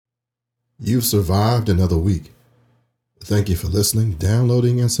You've survived another week. Thank you for listening,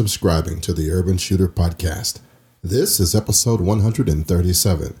 downloading, and subscribing to the Urban Shooter Podcast. This is episode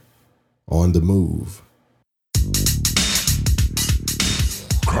 137, On the Move.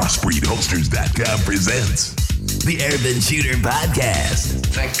 CrossbreedHolsters.com presents the Urban Shooter Podcast.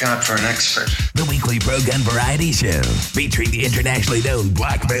 Thank God for an expert. The weekly pro-gun variety show featuring the internationally known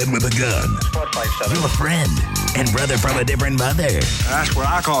black man with a gun. 457. Your friend and brother from a different mother, That's what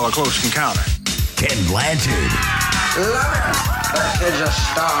I call a close encounter. Ken Blanchard. Love it. That kid's a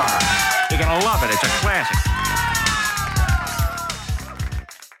star. You're gonna love it. It's a classic.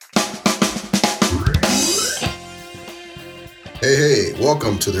 Hey,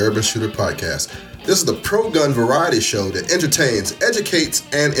 welcome to the Urban Shooter Podcast. This is the pro-gun variety show that entertains, educates,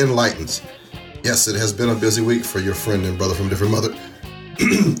 and enlightens. Yes, it has been a busy week for your friend and brother from a different mother.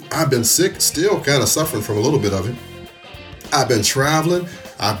 I've been sick, still kind of suffering from a little bit of it. I've been traveling.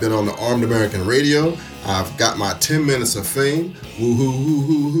 I've been on the Armed American Radio. I've got my 10 minutes of fame. Woo-hoo,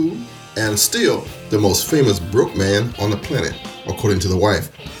 hoo-hoo-hoo. And still the most famous broke man on the planet, according to the wife.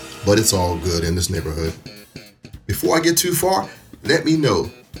 But it's all good in this neighborhood. Before I get too far, let me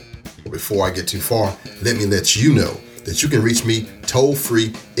know. Before I get too far, let me let you know that you can reach me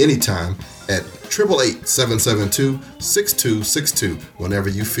toll-free anytime at 888-772-6262 whenever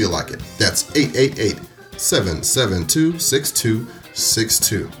you feel like it. That's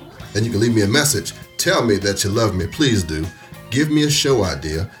 888-772-6262. And you can leave me a message. Tell me that you love me. Please do. Give me a show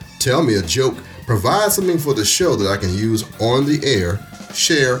idea. Tell me a joke. Provide something for the show that I can use on the air.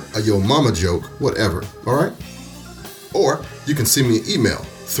 Share a yo mama joke, whatever. All right? Or you can send me an email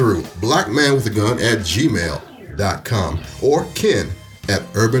through blackmanwithagun@gmail.com or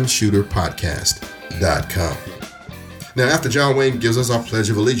ken@urbanshooterpodcast.com. Now, after John Wayne gives us our Pledge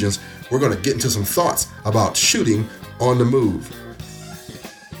of Allegiance, we're going to get into some thoughts about shooting on the move.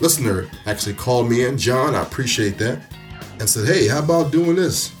 Listener actually called me in, John, I appreciate that, and said, hey, how about doing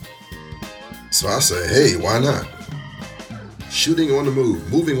this? So I said, hey, why not? Shooting on the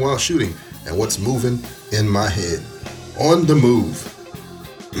move, moving while shooting, and what's moving in my head. On the move.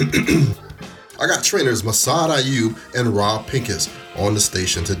 I got trainers Massad Ayub and Rob Pincus on the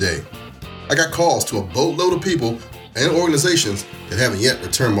station today. I got calls to a boatload of people and organizations that haven't yet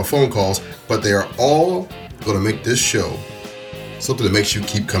returned my phone calls, but they are all going to make this show something that makes you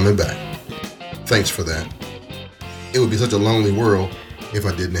keep coming back. Thanks for that. It would be such a lonely world if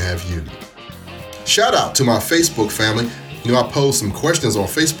I didn't have you. Shout out to my Facebook family. You know, I posed some questions on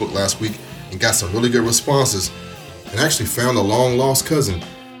Facebook last week and got some really good responses, and actually found a long lost cousin.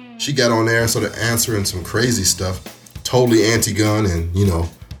 She got on there and started answering some crazy stuff, totally anti-gun, and you know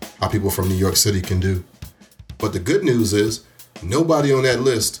how people from New York City can do. But the good news is nobody on that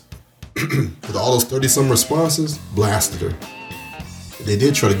list with all those 30-some responses blasted her. They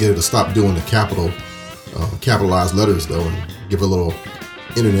did try to get her to stop doing the capitalized letters though, and give her a little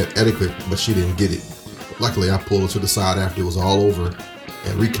internet etiquette, but she didn't get it. But luckily I pulled her to the side after it was all over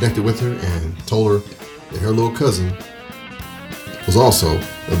and reconnected with her and told her that her little cousin was also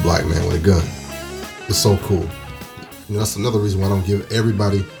a black man with a gun. It's so cool. You know, that's another reason why I don't give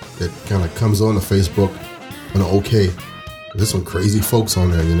everybody that kind of comes on to Facebook an okay. There's some crazy folks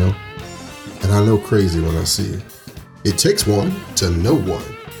on there, you know, and I know crazy when I see it. It takes one to know one.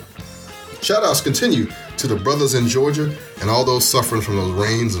 Shout outs continue to the brothers in Georgia and all those suffering from those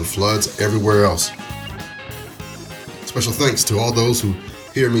rains and floods everywhere else. Special thanks to all those who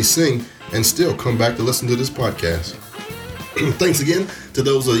hear me sing and still come back to listen to this podcast. Thanks again to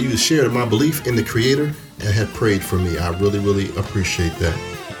those of you who shared my belief in the Creator and have prayed for me. I really, really appreciate that.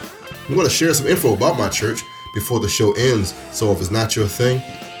 I'm going to share some info about my church before the show ends, so if it's not your thing,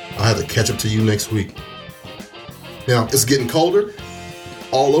 I'll have to catch up to you next week. Now, it's getting colder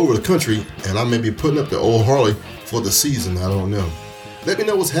all over the country, and I may be putting up the old Harley for the season. I don't know. Let me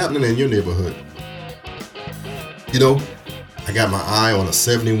know what's happening in your neighborhood. You know, I got my eye on a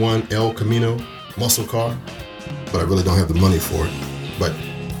 71 El Camino muscle car, but I really don't have the money for it. But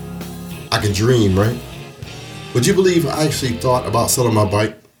I can dream, right? Would you believe I actually thought about selling my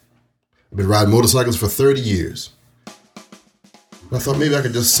bike? I've been riding motorcycles for 30 years. I thought maybe I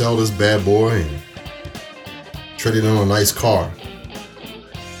could just sell this bad boy and trade it on a nice car.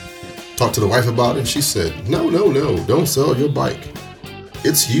 Talked to the wife about it, and she said, no, don't sell your bike.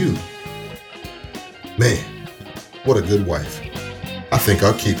 It's you. Man, what a good wife. I think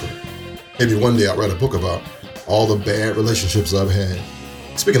I'll keep her. Maybe one day I'll write a book about all the bad relationships I've had.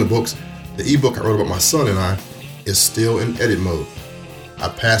 Speaking of books, the ebook I wrote about my son and I is still in edit mode. I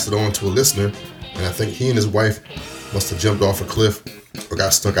passed it on to a listener, and I think he and his wife must have jumped off a cliff or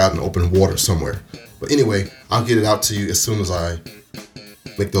got stuck out in open water somewhere. But anyway, I'll get it out to you as soon as I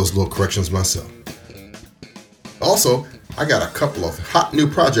make those little corrections myself. Also, I got a couple of hot new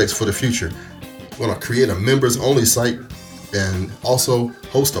projects for the future. I'm going to create a members-only site and also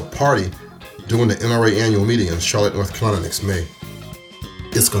host a party during the NRA annual meeting in Charlotte, North Carolina next May.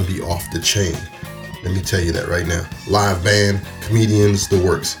 It's going to be off the chain. Let me tell you that right now. Live band, comedians, the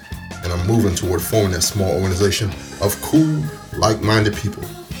works. And I'm moving toward forming that small organization of cool, like-minded people.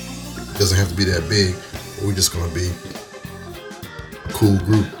 It doesn't have to be that big. We're just going to be a cool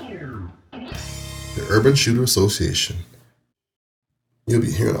group. The Urban Shooter Association. You'll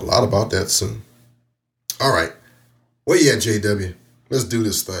be hearing a lot about that soon. All right. Where you at, JW? Let's do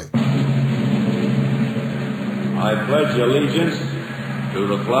this thing. I pledge allegiance to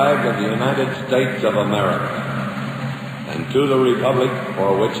the flag of the United States of America and to the republic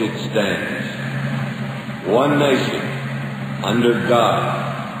for which it stands, one nation, under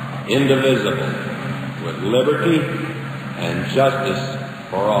God, indivisible, with liberty and justice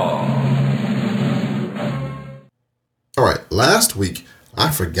for all. All right, last week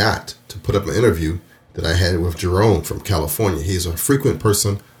I forgot to put up an interview that I had with Jerome from California. He's a frequent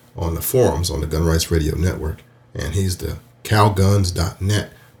person on the forums on the Gun Rights Radio Network, and he's the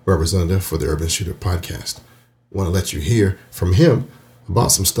calguns.net representative for the Urban Shooter Podcast. I want to let you hear from him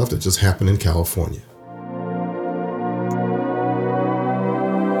about some stuff that just happened in California.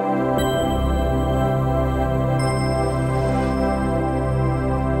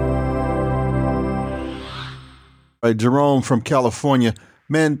 All right, Jerome from California.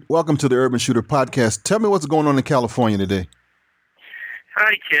 Man, welcome to the Urban Shooter Podcast. Tell me what's going on in California today.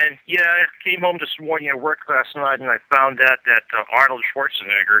 Hi, Ken. Yeah, I came home this morning at work last night, and I found out that Arnold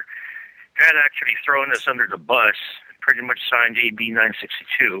Schwarzenegger had actually thrown us under the bus, pretty much signed AB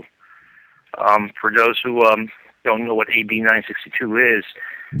 962. For those who don't know what AB 962 is,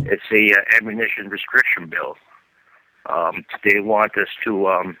 it's a ammunition restriction bill. They want us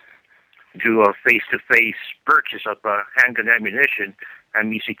to do a face-to-face purchase of handgun ammunition, and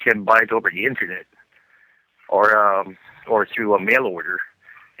means you can buy it over the internet or through a mail order.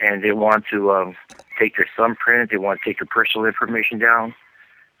 And they want to take your thumbprint. They want to take your personal information down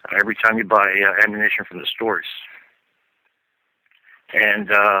every time you buy ammunition from the stores. And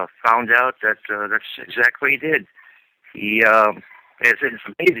found out that that's exactly what he did. It's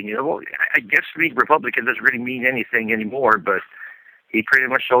amazing. You know, I guess being Republican doesn't really mean anything anymore, but he pretty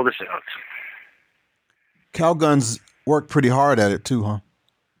much sold us out. Calguns worked pretty hard at it too, huh?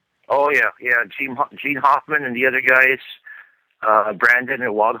 Oh, yeah. Gene Hoffman and the other guys, Brandon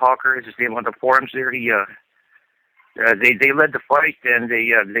and Wildhawker is his name on the forums there. They led the fight, and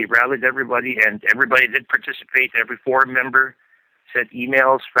they rallied everybody, and everybody did participate. Every forum member sent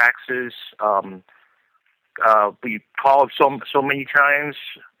emails, faxes. We called so many times.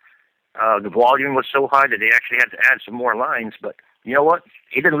 The volume was so high that they actually had to add some more lines. But you know what?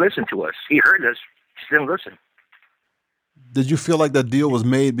 He didn't listen to us. He heard us, just didn't listen. Did you feel like that deal was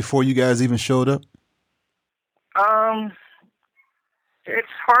made before you guys even showed up? It's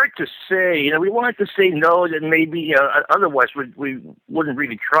hard to say. You know, we wanted to say no, that maybe otherwise we wouldn't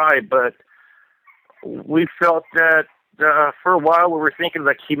really try. But we felt that for a while we were thinking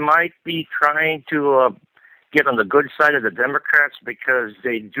like he might be trying to get on the good side of the Democrats because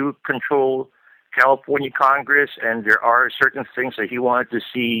they do control California Congress, and there are certain things that he wanted to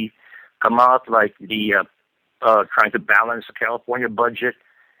see come out, like the trying to balance the California budget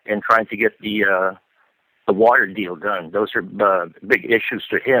and trying to get the water deal done. Those are big issues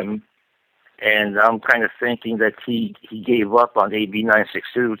to him, and I'm kind of thinking that he gave up on AB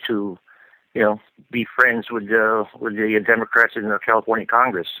 962 to, you know, be friends with the Democrats in the California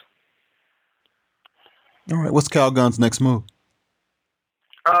Congress. All right, what's Calgun's next move?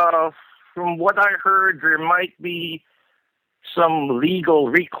 From what I heard, there might be some legal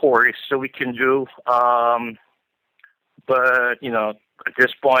recourse that we can do. But, you know, at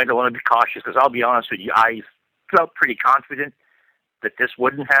this point, I want to be cautious because I'll be honest with you, I felt pretty confident that this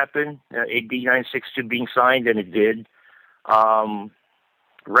wouldn't happen, AB 962 being signed, and it did.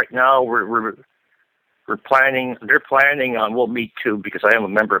 Right now, we're planning, they're planning on, well, me too, because I am a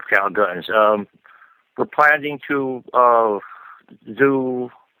member of Calguns. We're planning to do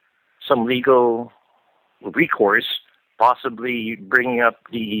some legal recourse, possibly bringing up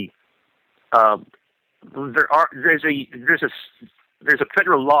the there's a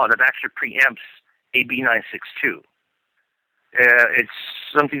federal law that actually preempts AB 962. It's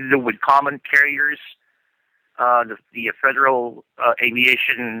something to do with common carriers. The federal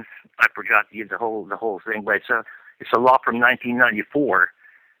aviation, I forgot the whole thing, but it's a law from 1994,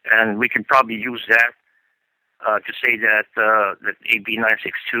 and we can probably use that to say that that AB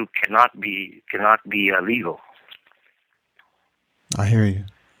 962 cannot be legal. I hear you.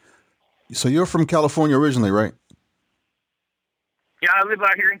 So you're from California originally, right? Yeah, I live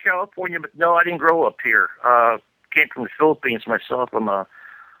out here in California, but no, I didn't grow up here. Came from the Philippines myself. I'm a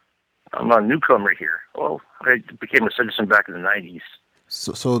newcomer here. Well, I became a citizen back in the 90s.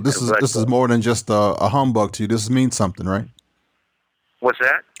 So this is more than just a humbug to you. This means something, right? What's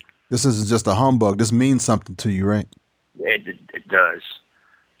that? This isn't just a humbug. This means something to you, right? It does.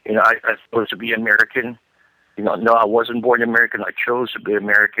 You know, I chose to be American. You know, no, I wasn't born American. I chose to be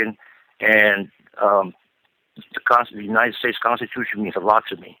American, and the United States Constitution means a lot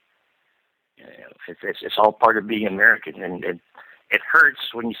to me. You know, it's all part of being American, and it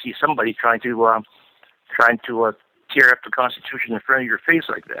hurts when you see somebody trying to tear up the Constitution in front of your face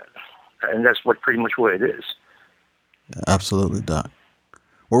like that, and that's pretty much what it is. Absolutely, Doc.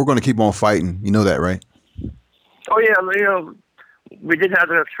 Well, we're going to keep on fighting. You know that, right? Oh yeah, you know, we did have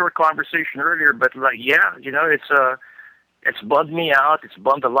a short conversation earlier, but it's bummed me out. It's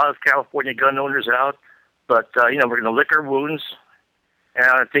bummed a lot of California gun owners out. But we're going to lick our wounds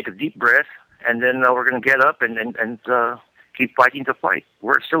and take a deep breath, and then we're going to get up and keep fighting to fight.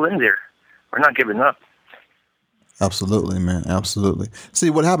 We're still in there. We're not giving up. Absolutely, man. Absolutely. See,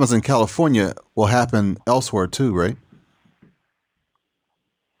 what happens in California will happen elsewhere too, right?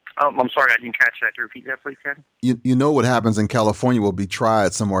 I'm sorry, I didn't catch that. Can you repeat that, please, Ken? You know what happens in California will be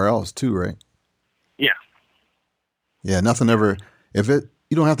tried somewhere else too, right? Yeah. Yeah, nothing ever.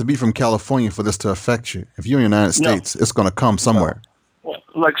 You don't have to be from California for this to affect you. If you're in the United States, it's going to come somewhere. Well,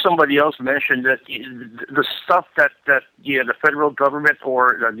 like somebody else mentioned, that the stuff that the federal government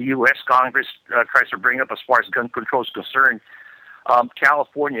or the U.S. Congress tries to bring up as far as gun control is concerned,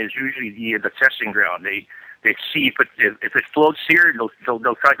 California is usually the testing ground. They see if it floats here,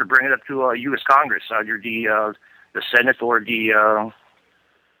 they'll try to bring it up to U.S. Congress, either the Senate or the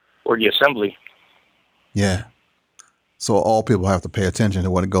Assembly. Yeah. So all people have to pay attention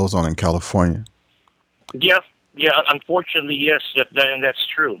to what goes on in California. Yeah. Unfortunately, yes, and that's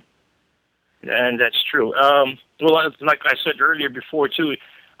true. And that's true. Well, like I said earlier before too,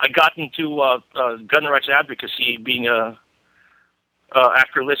 I got into gun rights advocacy being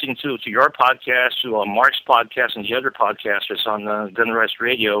after listening to your podcast, to Mark's podcast, and the other podcasters on the Gun Rights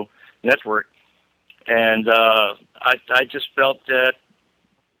Radio Network, and I just felt that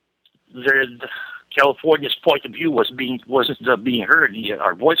California's point of view wasn't being heard.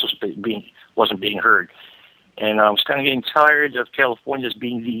 Our voice wasn't being heard, and I was kind of getting tired of California's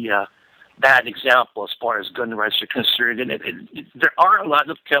being the bad example as far as gun rights are concerned. And there are a lot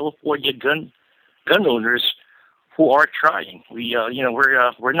of California gun owners who are trying.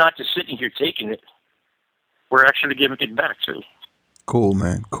 We're not just sitting here taking it. We're actually giving it back too. Cool,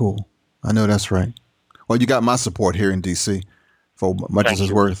 man. Cool. I know that's right. Well, you got my support here in D.C. for much as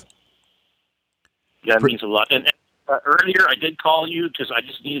it's worth. Yeah, it means a lot. And earlier I did call you because I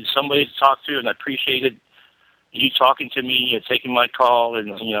just needed somebody to talk to, and I appreciated you talking to me and taking my call, and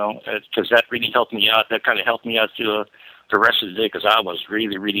because that really helped me out. That kind of helped me out through the rest of the day because I was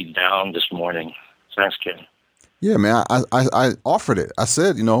really, really down this morning. Thanks, Ken. Yeah, man. I offered it. I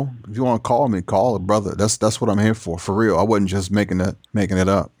said, if you want to call me, call a brother. That's what I'm here for real. I wasn't just making it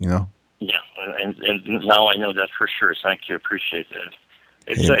up, Yeah, and now I know that for sure. Thank you. Appreciate that.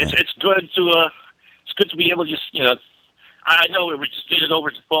 It's good to. It's good to be able to just, I know we just did it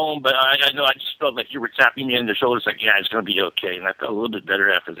over the phone, but I know I just felt like you were tapping me on the shoulders like, yeah, it's going to be okay. And I felt a little bit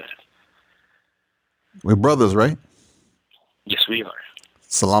better after that. We're brothers, right? Yes, we are.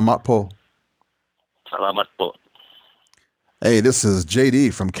 Salamat po. Salamat po. Hey, this is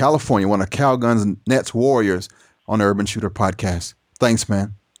JD from California, one of Calguns Net's warriors on the Urban Shooter podcast. Thanks,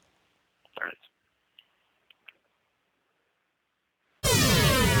 man. All right.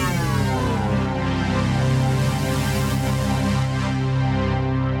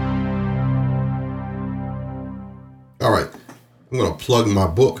 All right, I'm going to plug my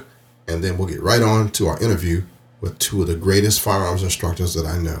book, and then we'll get right on to our interview with two of the greatest firearms instructors that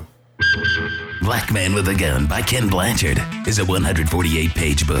I know. Black Man with a Gun by Ken Blanchard is a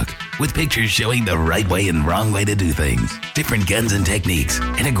 148-page book with pictures showing the right way and wrong way to do things, different guns and techniques,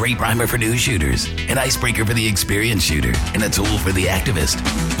 and a great primer for new shooters, an icebreaker for the experienced shooter, and a tool for the activist.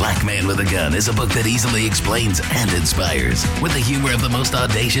 Black Man with a Gun is a book that easily explains and inspires with the humor of the most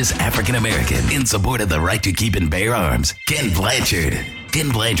audacious African American in support of the right to keep and bear arms, Ken Blanchard. Ken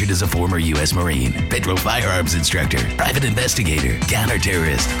Blanchard is a former U.S. Marine, federal firearms instructor, private investigator,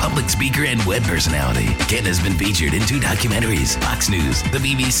 counter-terrorist, public speaker, and web personality. Ken has been featured in 2 documentaries, Fox News, the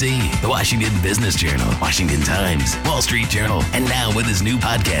BBC, the Washington Business Journal, Washington Times, Wall Street Journal, and now with his new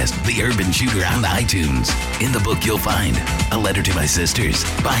podcast, The Urban Shooter, on iTunes. In the book, you'll find A Letter to My Sisters,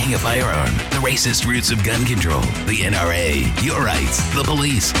 Buying a Firearm, The Racist Roots of Gun Control, the NRA, Your Rights, the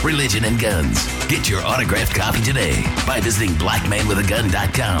Police, Religion, and Guns. Get your autographed copy today by visiting blackmanwithagun.com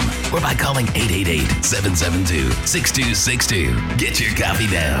or by calling 888-772-6262. Get your copy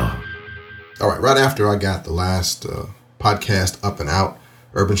now. All right after I got the last podcast up and out,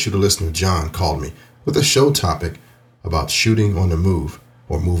 Urban Shooter listener John called me with a show topic about shooting on the move,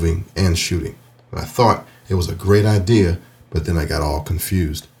 or moving and shooting. And I thought it was a great idea, but then I got all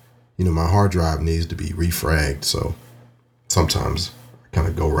confused. You know, my hard drive needs to be refragged, so sometimes I kind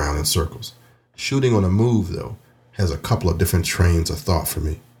of go around in circles. Shooting on the move, though, has a couple of different trains of thought for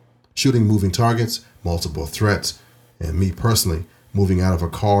me. Shooting moving targets, multiple threats, and me personally, moving out of a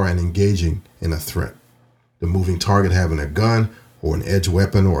car and engaging in a threat. The moving target having a gun or an edge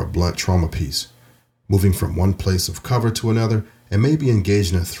weapon or a blunt trauma piece. Moving from one place of cover to another and maybe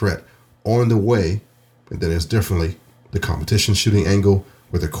engaging a threat on the way. And then there's definitely the competition shooting angle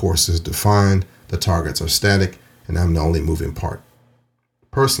where the course is defined, the targets are static, and I'm the only moving part.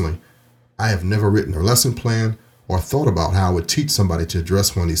 Personally, I have never written a lesson plan or thought about how I would teach somebody to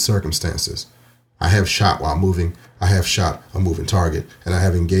address one of these circumstances. I have shot while moving, I have shot a moving target, and I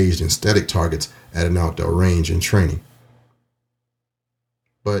have engaged in static targets at an outdoor range in training.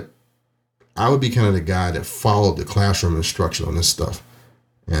 But I would be kind of the guy that followed the classroom instruction on this stuff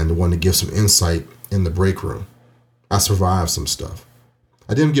and the one to give some insight in the break room. I survived some stuff.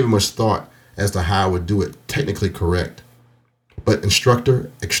 I didn't give it much thought as to how I would do it technically correct. But instructor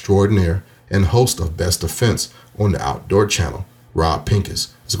extraordinaire and host of Best Defense on the Outdoor Channel, Rob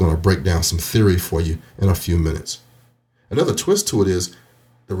Pincus, is going to break down some theory for you in a few minutes. Another twist to it is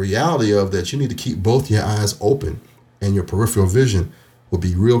the reality of that you need to keep both your eyes open, and your peripheral vision will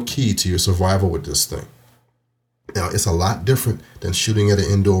be real key to your survival with this thing. Now, it's a lot different than shooting at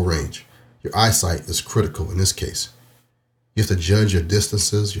an indoor range. Your eyesight is critical in this case. You have to judge your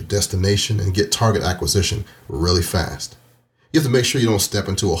distances, your destination, and get target acquisition really fast. You have to make sure you don't step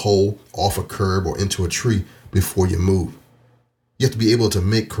into a hole, off a curb, or into a tree before you move. You have to be able to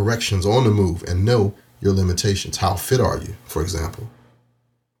make corrections on the move and know your limitations. How fit are you, for example?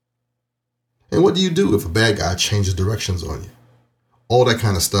 And what do you do if a bad guy changes directions on you? All that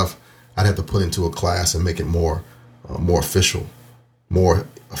kind of stuff I'd have to put into a class and make it more official, more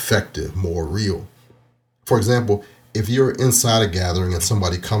effective, more real. For example, if you're inside a gathering and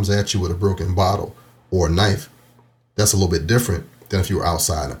somebody comes at you with a broken bottle or a knife, that's a little bit different than if you were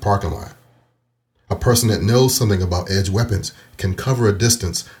outside in a parking lot. A person that knows something about edge weapons can cover a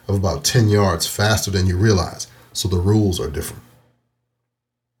distance of about 10 yards faster than you realize, so the rules are different.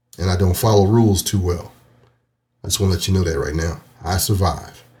 And I don't follow rules too well. I just want to let you know that right now. I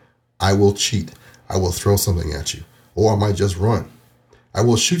survive. I will cheat. I will throw something at you, or I might just run. I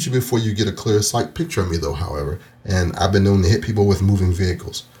will shoot you before you get a clear sight picture of me, though, however, and I've been known to hit people with moving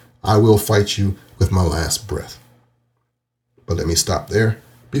vehicles. I will fight you with my last breath. But let me stop there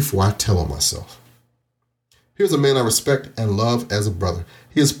before I tell on myself. Here's a man I respect and love as a brother.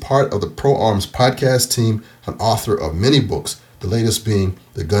 He is part of the Pro Arms podcast team, an author of many books, the latest being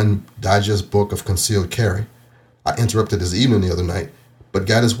the Gun Digest book of concealed carry. I interrupted his evening the other night, but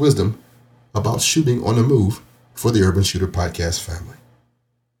got his wisdom about shooting on the move for the Urban Shooter podcast family.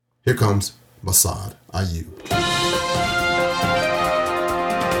 Here comes Massad Ayoob.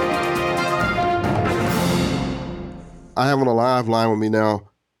 I have on a live line with me now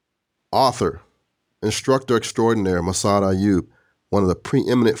author, instructor extraordinaire Massad Ayoob, one of the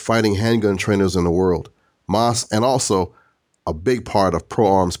preeminent fighting handgun trainers in the world, Mas, and also a big part of Pro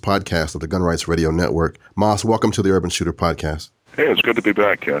Arms podcast of the Gun Rights Radio Network. Mas, welcome to the Urban Shooter podcast. Hey, it's good to be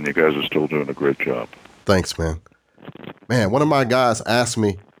back, Ken. You guys are still doing a great job. Thanks, man. Man, one of my guys asked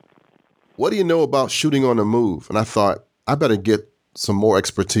me, what do you know about shooting on the move? And I thought, I better get some more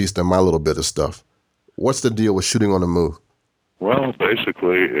expertise than my little bit of stuff. What's the deal with shooting on the move? Well,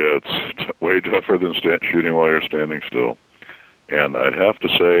 basically, it's way tougher than shooting while you're standing still. And I'd have to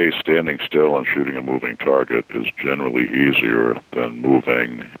say standing still and shooting a moving target is generally easier than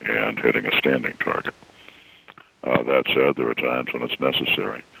moving and hitting a standing target. That said, there are times when it's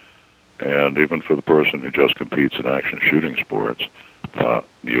necessary. And even for the person who just competes in action shooting sports, the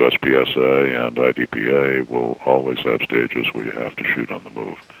USPSA and IDPA will always have stages where you have to shoot on the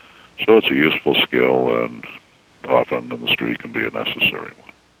move. So it's a useful skill, and often in the street can be a necessary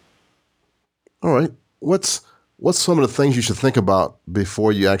one. All right. What's What's some of the things you should think about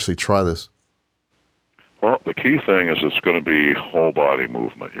before you actually try this? Well, the key thing is it's going to be whole body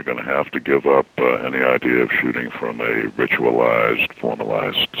movement. You're going to have to give up any idea of shooting from a ritualized,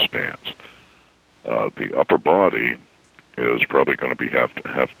 formalized stance. The upper body is probably going to be having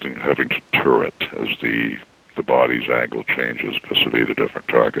to turret as the body's angle changes vis-a-vis the different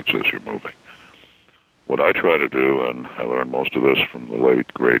targets as you're moving. What I try to do, and I learned most of this from the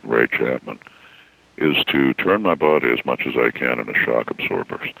late, great Ray Chapman, is to turn my body as much as I can into shock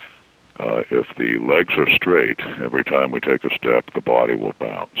absorbers. If the legs are straight, every time we take a step, the body will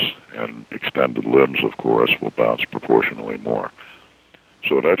bounce, and extended limbs, of course, will bounce proportionally more.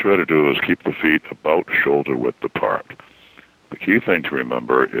 So what I try to do is keep the feet about shoulder width apart. The key thing to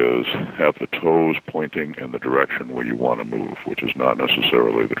remember is have the toes pointing in the direction where you want to move, which is not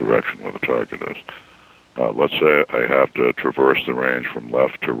necessarily the direction where the target is. Let's say I have to traverse the range from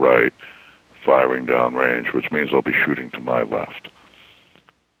left to right, firing down range, which means I'll be shooting to my left.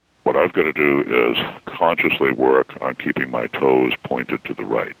 What I've got to do is consciously work on keeping my toes pointed to the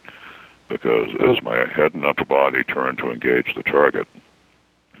right, because as my head and upper body turn to engage the target,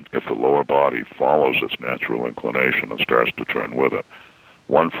 if the lower body follows its natural inclination and starts to turn with it,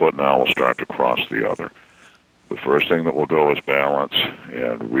 one foot now will start to cross the other. The first thing that will go is balance,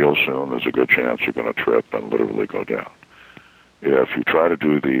 and real soon there's a good chance you're going to trip and literally go down. If you try to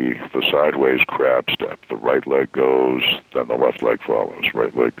do the sideways crab step, the right leg goes, then the left leg follows.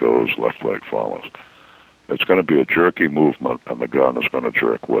 Right leg goes, left leg follows. It's going to be a jerky movement, and the gun is going to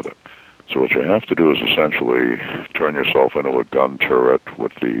jerk with it. So what you have to do is essentially turn yourself into a gun turret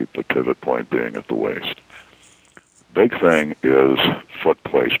with the pivot point being at the waist. Big thing is foot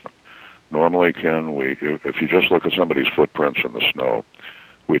placement. Normally, Ken, if you just look at somebody's footprints in the snow,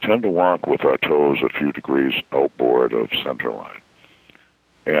 we tend to walk with our toes a few degrees outboard of center line.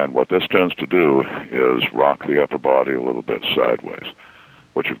 And what this tends to do is rock the upper body a little bit sideways.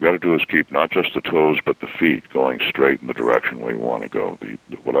 What you've got to do is keep not just the toes, but the feet going straight in the direction where you want to go.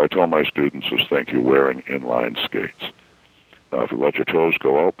 What I tell my students is think you're wearing inline skates. Now, if you let your toes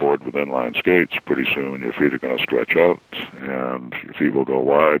go outboard with inline skates, pretty soon your feet are going to stretch out, and your feet will go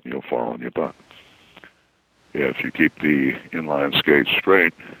wide, and you'll fall on your butt. If you keep the inline skates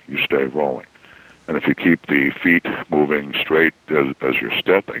straight, you stay rolling. And if you keep the feet moving straight as you're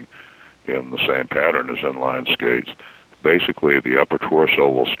stepping in the same pattern as inline skates, basically the upper torso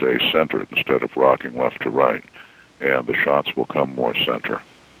will stay centered instead of rocking left to right, and the shots will come more center.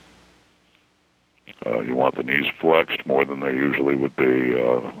 You want the knees flexed more than they usually would be,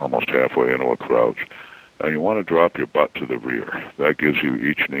 almost halfway into a crouch. And you want to drop your butt to the rear. That gives you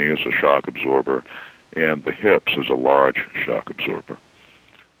each knee as a shock absorber, and the hips is a large shock absorber.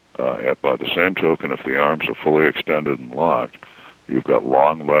 By the same token, if the arms are fully extended and locked, you've got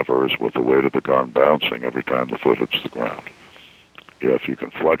long levers with the weight of the gun bouncing every time the foot hits the ground. If you can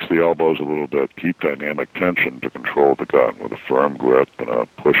flex the elbows a little bit, keep dynamic tension to control the gun with a firm grip and a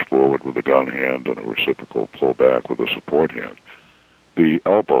push forward with the gun hand and a reciprocal pull back with a support hand, the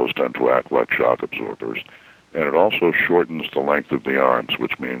elbows tend to act like shock absorbers. And it also shortens the length of the arms,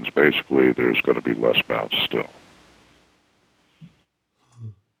 which means basically there's going to be less bounce still.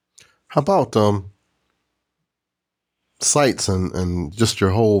 How about sights and just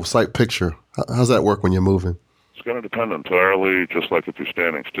your whole sight picture? How's that work when you're moving? It's going to depend entirely, just like if you're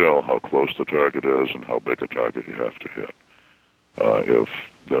standing still, how close the target is and how big a target you have to hit. If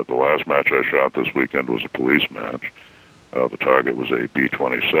the last match I shot this weekend was a police match, the target was a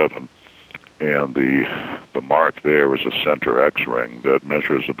B-27. And the mark there is a center X-ring that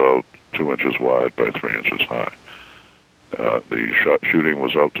measures about 2 inches wide by 3 inches high. The shooting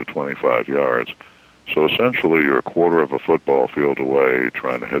was out to 25 yards. So essentially, you're a quarter of a football field away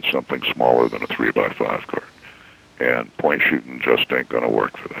trying to hit something smaller than a 3x5 card. And point shooting just ain't going to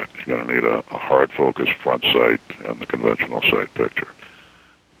work for that. You're going to need a hard-focused front sight and the conventional sight picture.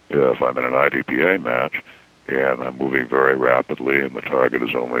 If I'm in an IDPA match, and I'm moving very rapidly, and the target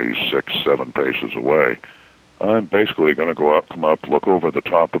is only 6-7 paces away, I'm basically going to come up, look over the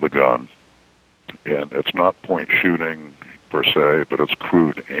top of the gun, and it's not point shooting per se, but it's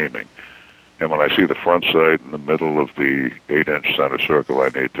crude aiming. And when I see the front sight in the middle of the 8-inch center circle I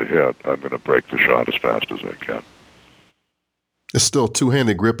need to hit, I'm going to break the shot as fast as I can. It's still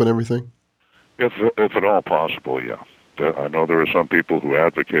two-handed grip and everything? If at all possible, yeah. I know there are some people who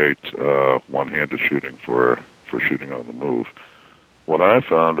advocate one-handed shooting for shooting on the move. What I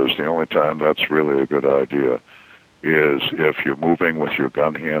found is the only time that's really a good idea is if you're moving with your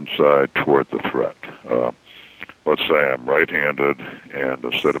gun hand side toward the threat. Let's say I'm right-handed, and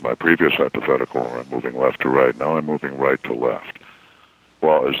instead of my previous hypothetical where I'm moving left to right, now I'm moving right to left.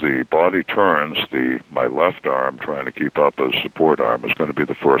 Well, Now, as the body turns, my left arm, trying to keep up as support arm, is going to be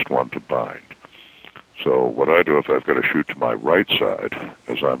the first one to bind. So what I do if I've got to shoot to my right side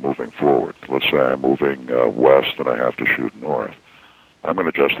as I'm moving forward, let's say I'm moving west and I have to shoot north, I'm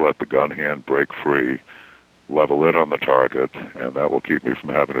going to just let the gun hand break free, level it on the target, and that will keep me from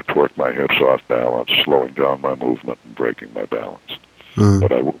having to torque my hips off balance, slowing down my movement and breaking my balance.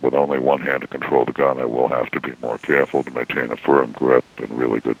 But with only one hand to control the gun, I will have to be more careful to maintain a firm grip and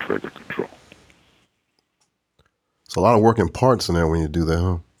really good trigger control. It's a lot of working parts in there when you do that,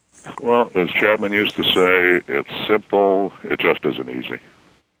 huh? Well, as Chapman used to say, it's simple, it just isn't easy.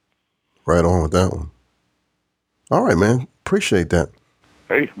 Right on with that one. All right, man. Appreciate that.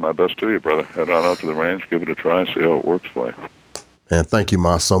 Hey, my best to you, brother. Head on out to the range, give it a try, and see how it works for you. And thank you,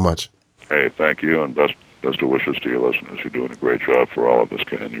 Ma, so much. Hey, thank you, and best of wishes to your listeners. You're doing a great job for all of us,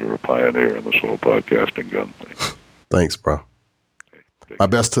 Ken. You're a pioneer in this whole podcasting gun thing. Thanks, bro. Hey, my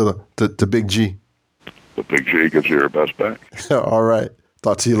best to Big G. The Big G gives you your best back. All right.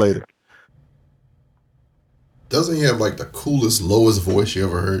 Talk to you later. Doesn't he have like the coolest, lowest voice you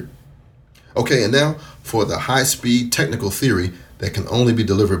ever heard? Okay, and now for the high-speed technical theory that can only be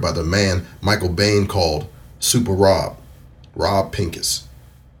delivered by the man Michael Bain called Super Rob Pincus.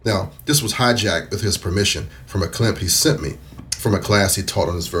 Now, this was hijacked with his permission from a clip he sent me from a class he taught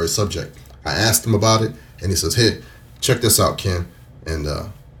on this very subject. I asked him about it, and he says, hey, check this out, Ken, and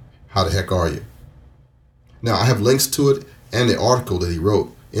how the heck are you? Now, I have links to it and the article that he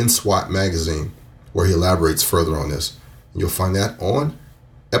wrote in SWAT magazine where he elaborates further on this. You'll find that on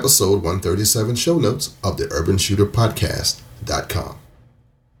episode 137 show notes of the UrbanShooterPodcast.com.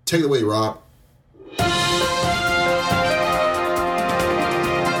 Take it away, Rob.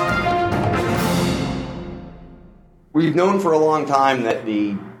 We've known for a long time that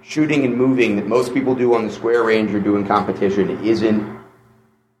the shooting and moving that most people do on the square range or do in competition isn't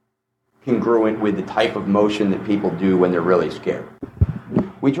congruent with the type of motion that people do when they're really scared.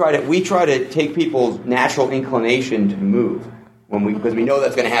 We try to take people's natural inclination to move because we know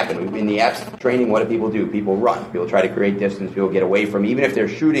that's going to happen. In the APS training, what do people do? People run. People try to create distance. People get away from, even if they're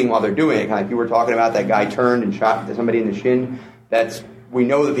shooting while they're doing it. Kind of like you were talking about, that guy turned and shot somebody in the shin. We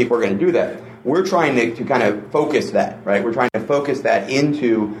know that people are going to do that. We're trying to kind of focus that, right? We're trying to focus that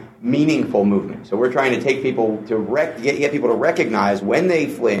into meaningful movement. So we're trying to take people to get people to recognize when they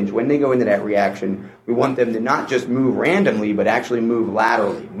flinch, when they go into that reaction. We want them to not just move randomly, but actually move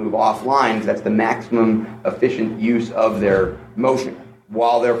laterally, move offline, because that's the maximum efficient use of their motion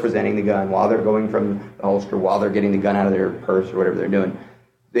while they're presenting the gun, while they're going from the holster, while they're getting the gun out of their purse or whatever they're doing.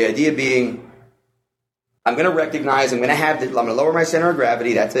 The idea being, I'm going to recognize, I'm going to lower my center of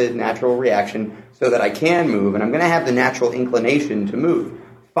gravity, that's a natural reaction, so that I can move, and I'm going to have the natural inclination to move.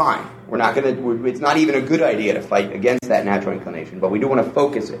 Fine. It's not even a good idea to fight against that natural inclination, but we do want to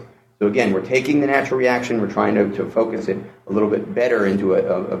focus it. So again, we're taking the natural reaction, we're trying to focus it a little bit better into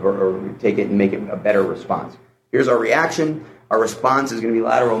or take it and make it a better response. Here's our reaction. Our response is going to be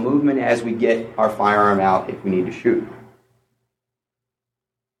lateral movement as we get our firearm out if we need to shoot.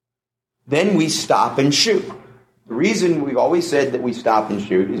 Then we stop and shoot. The reason we've always said that we stop and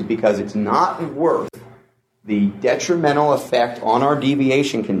shoot is because it's not worth the detrimental effect on our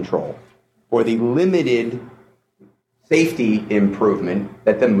deviation control or the limited safety improvement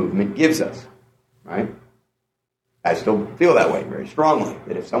that the movement gives us, right? I still feel that way very strongly,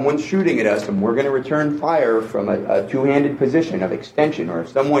 that if someone's shooting at us and we're going to return fire from a two-handed position of extension, or if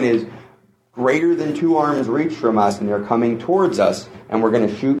someone is greater than two arms reach from us and they're coming towards us and we're going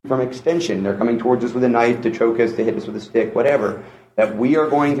to shoot from extension, they're coming towards us with a knife to choke us, to hit us with a stick, whatever, that we are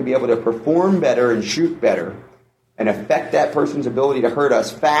going to be able to perform better and shoot better and affect that person's ability to hurt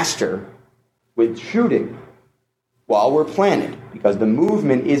us faster with shooting while we're planted, because the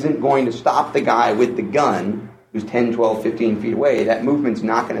movement isn't going to stop the guy with the gun who's 10, 12, 15 feet away. That movement's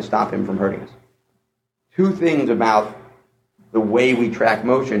not going to stop him from hurting us. Two things about the way we track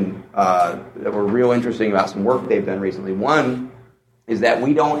motion that were real interesting about some work they've done recently. One is that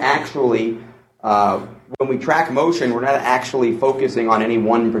we don't actually, when we track motion, we're not actually focusing on any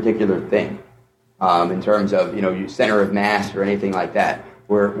one particular thing in terms of, center of mass or anything like that.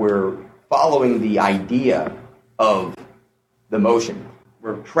 We're following the idea of the motion.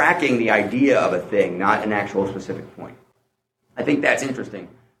 We're tracking the idea of a thing, not an actual specific point. I think that's interesting.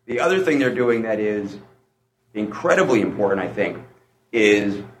 The other thing they're doing that is incredibly important, I think,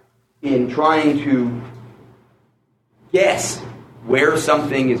 is in trying to guess where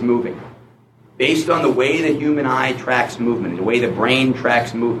something is moving based on the way the human eye tracks movement, the way the brain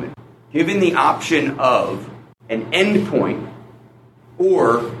tracks movement. Given the option of an endpoint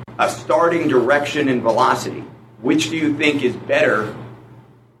or a starting direction and velocity, which do you think is better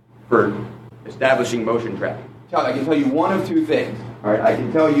for establishing motion tracking. I can tell you one of two things. All right, I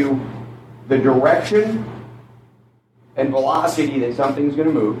can tell you the direction and velocity that something's going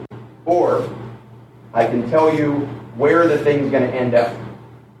to move, or I can tell you where the thing's going to end up.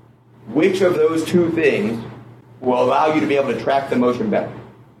 Which of those two things will allow you to be able to track the motion better?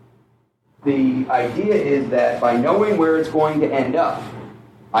 The idea is that by knowing where it's going to end up,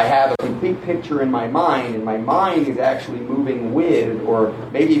 I have a complete picture in my mind, and my mind is actually moving with, or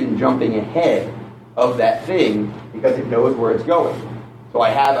maybe even jumping ahead of that thing because it knows where it's going. So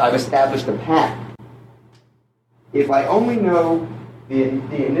I've established a path. If I only know the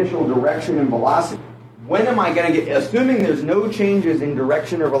initial direction and velocity, when am I going to get, assuming there's no changes in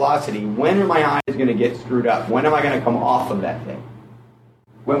direction or velocity, when are my eyes going to get screwed up? When am I going to come off of that thing?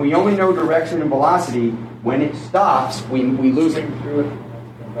 When we only know direction and velocity, when it stops, we lose it.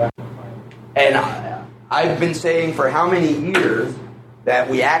 And I've been saying for how many years that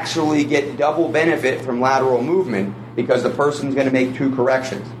we actually get double benefit from lateral movement because the person's going to make two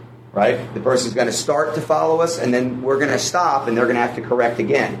corrections, right? The person's going to start to follow us, and then we're going to stop, and they're going to have to correct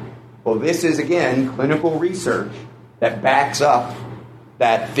again. Well, this is, again, clinical research that backs up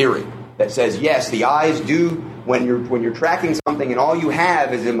that theory, that says, yes, the eyes do, when you're tracking something and all you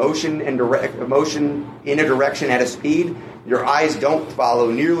have is motion in a direction at a speed, your eyes don't follow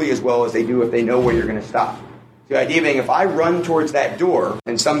nearly as well as they do if they know where you're going to stop. The idea being, if I run towards that door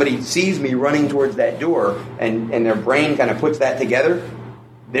and somebody sees me running towards that door and their brain kind of puts that together,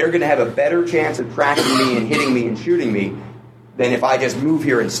 they're going to have a better chance of tracking me and hitting me and shooting me than if I just move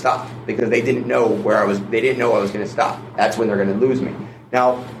here and stop, because they didn't know they didn't know I was going to stop. That's when they're going to lose me.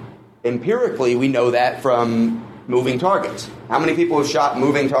 Now, empirically, we know that from moving targets. How many people have shot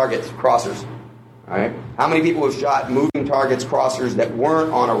moving targets, crossers? All right. How many people have shot moving targets, crossers that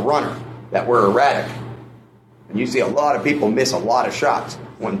weren't on a runner, that were erratic? And you see a lot of people miss a lot of shots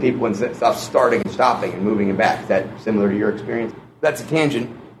when stuff's starting and stopping and moving it back. Is that similar to your experience? That's a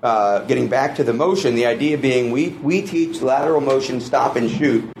tangent. Getting back to the motion, the idea being we teach lateral motion stop and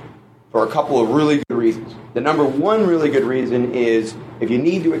shoot for a couple of really good reasons. The number one really good reason is if you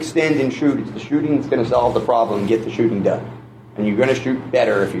need to extend and shoot, it's the shooting that's going to solve the problem and get the shooting done. And you're going to shoot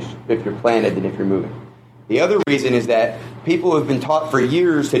better if you're planted than if you're moving. The other reason is that people have been taught for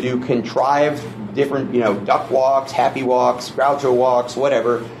years to do contrived different, duck walks, happy walks, Groucho walks,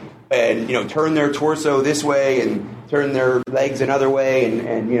 whatever, and, turn their torso this way and turn their legs another way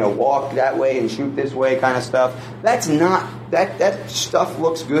and walk that way and shoot this way kind of stuff. That's not, that stuff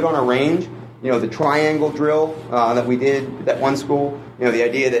looks good on a range. The triangle drill that we did at that one school, the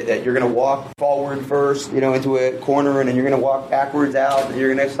idea that you're going to walk forward first, into a corner, and then you're going to walk backwards out, and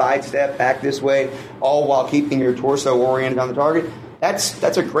you're going to sidestep back this way, all while keeping your torso oriented on the target.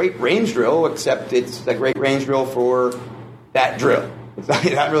 That's a great range drill, except it's a great range drill for that drill. It's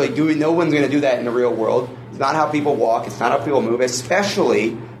not really doing, no one's going to do that in the real world. It's not how people walk. It's not how people move,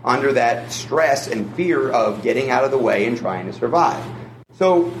 especially under that stress and fear of getting out of the way and trying to survive.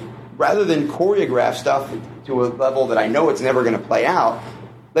 So rather than choreograph stuff to a level that I know it's never going to play out,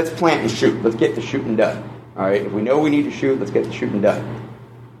 let's plant and shoot. Let's get the shooting done. All right? If we know we need to shoot, let's get the shooting done.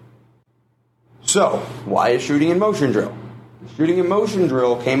 So, why is shooting and motion drill? The shooting and motion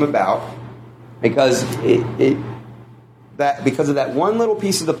drill came about because because of that one little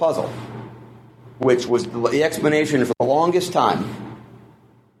piece of the puzzle, which was the explanation for the longest time.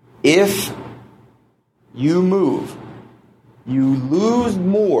 If you move, you lose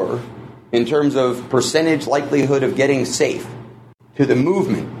more in terms of percentage likelihood of getting safe to the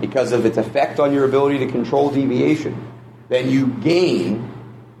movement because of its effect on your ability to control deviation than you gain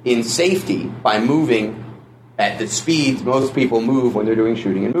in safety by moving at the speeds most people move when they're doing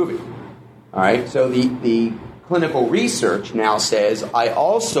shooting and moving. All right, so the clinical research now says I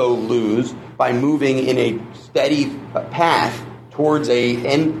also lose by moving in a steady path towards a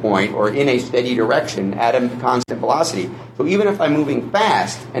endpoint or in a steady direction at a constant velocity. So even if I'm moving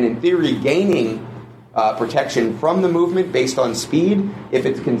fast and in theory gaining protection from the movement based on speed, if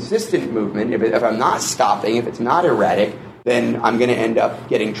it's consistent movement, if I'm not stopping, if it's not erratic, then I'm going to end up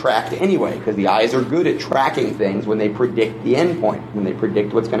getting tracked anyway, because the eyes are good at tracking things when they predict the endpoint, when they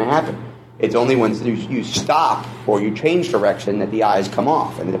predict what's going to happen. It's only when you stop or you change direction that the eyes come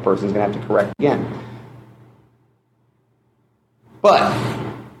off and the person's going to have to correct again. But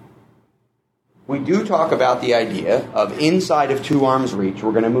we do talk about the idea of inside of 2 arms reach,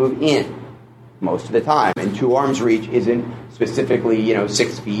 we're going to move in most of the time. And 2 arms reach isn't specifically,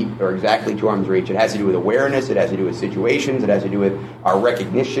 6 feet or exactly 2 arms reach. It has to do with awareness. It has to do with situations. It has to do with our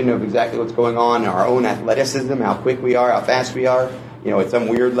recognition of exactly what's going on, our own athleticism, how quick we are, how fast we are. At some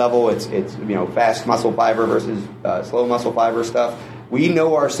weird level, it's fast muscle fiber versus slow muscle fiber stuff. We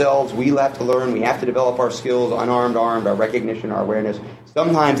know ourselves. We have to learn. We have to develop our skills, unarmed, armed, our recognition, our awareness.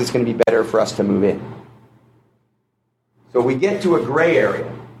 Sometimes it's going to be better for us to move in. So we get to a gray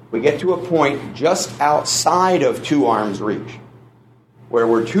area. We get to a point just outside of 2 arms reach where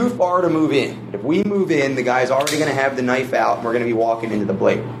we're too far to move in. If we move in, the guy's already going to have the knife out, and we're going to be walking into the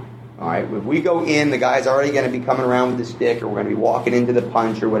blade. All right? If we go in, the guy's already going to be coming around with the stick, or we're going to be walking into the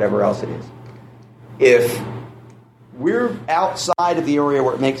punch or whatever else it is. If we're outside of the area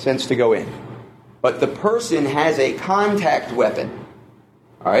where it makes sense to go in, but the person has a contact weapon,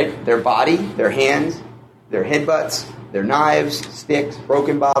 all right? Their body, their hands, their headbutts, their knives, sticks,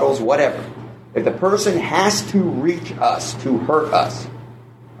 broken bottles, whatever. If the person has to reach us to hurt us,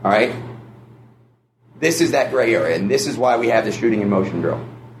 all right, this is that gray area, and this is why we have the shooting in motion drill.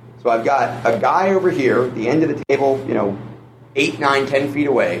 So I've got a guy over here at the end of the table, 8, 9, 10 feet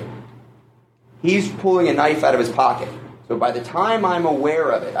away. He's pulling a knife out of his pocket. So by the time I'm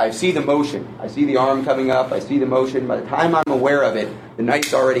aware of it, I see the motion. I see the arm coming up. I see the motion. By the time I'm aware of it, the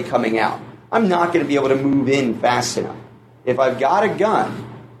knife's already coming out. I'm not going to be able to move in fast enough. If I've got a gun,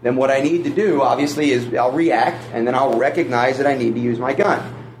 then what I need to do, obviously, is I'll react, and then I'll recognize that I need to use my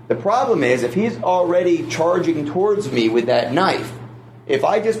gun. The problem is, if he's already charging towards me with that knife, if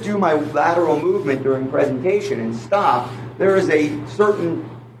I just do my lateral movement during presentation and stop, there is a certain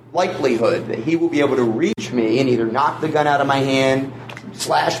likelihood that he will be able to reach me and either knock the gun out of my hand,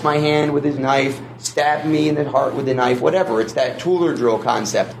 slash my hand with his knife, stab me in the heart with the knife, whatever. It's that tool or drill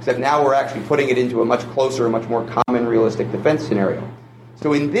concept, except now we're actually putting it into a much closer, much more common realistic defense scenario.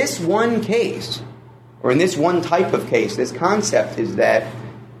 So in this one case, or in this one type of case, this concept is that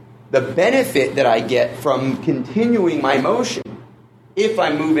the benefit that I get from continuing my motion, if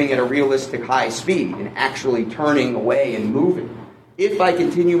I'm moving at a realistic high speed and actually turning away and moving, if I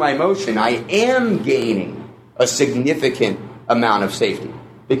continue my motion, I am gaining a significant amount of safety.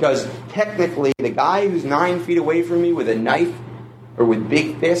 Because technically, the guy who's 9 feet away from me with a knife or with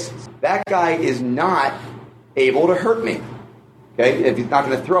big fists, that guy is not able to hurt me. Okay, if he's not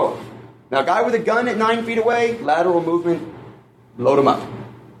going to throw it. Now, a guy with a gun at 9 feet away, lateral movement, load him up.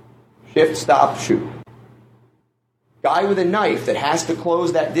 Shift, stop, shoot. Guy with a knife that has to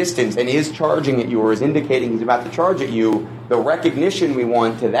close that distance and is charging at you or is indicating he's about to charge at you, the recognition we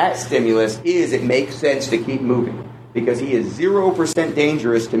want to that stimulus is it makes sense to keep moving because he is 0%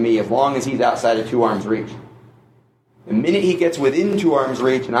 dangerous to me as long as he's outside of 2 arms reach. The minute he gets within 2 arms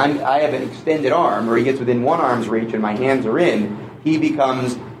reach and I have an extended arm, or he gets within 1 arm's reach and my hands are in, he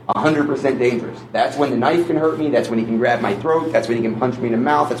becomes 100% dangerous. That's when the knife can hurt me. That's when he can grab my throat. That's when he can punch me in the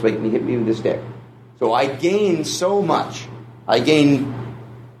mouth. That's when he can hit me with a stick. So I gain so much. I gain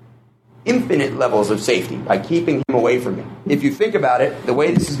infinite levels of safety by keeping him away from me. If you think about it, the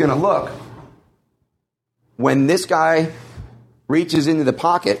way this is going to look, when this guy reaches into the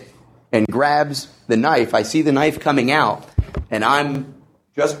pocket and grabs the knife, I see the knife coming out, and I'm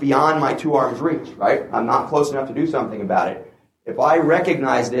just beyond my 2 arms reach, right? I'm not close enough to do something about it. If I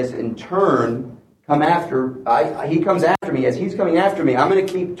recognize this and turn, come after, he comes after me. As he's coming after me, I'm going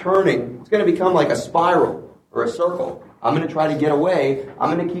to keep turning. It's going to become like a spiral or a circle. I'm going to try to get away.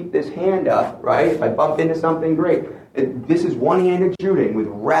 I'm going to keep this hand up, right? If I bump into something, great. This is one-handed shooting with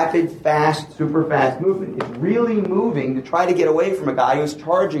rapid, fast, super fast movement. It's really moving to try to get away from a guy who's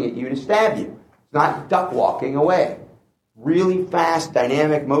charging at you to stab you. It's not duck walking away. Really fast,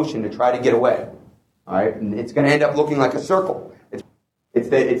 dynamic motion to try to get away. All right? And it's going to end up looking like a circle. It's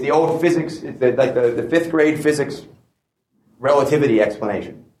the old physics, it's the 5th grade physics relativity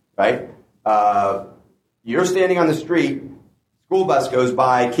explanation, right? You're standing on the street, school bus goes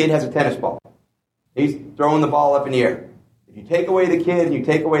by, kid has a tennis ball. He's throwing the ball up in the air. If you take away the kid and you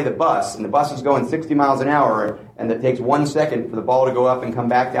take away the bus, and the bus is going 60 miles an hour, and it takes 1 second for the ball to go up and come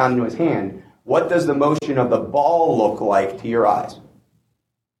back down into his hand, what does the motion of the ball look like to your eyes?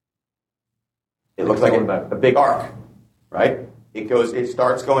 It looks like a big arc, right? It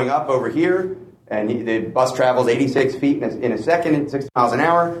starts going up over here, and the bus travels 86 feet in a second at 60 miles an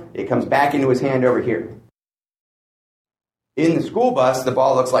hour. It comes back into his hand over here. In the school bus, the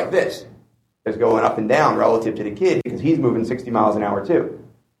ball looks like this. It's going up and down relative to the kid because he's moving 60 miles an hour too.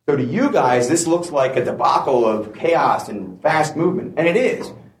 So to you guys, this looks like a debacle of chaos and fast movement, and it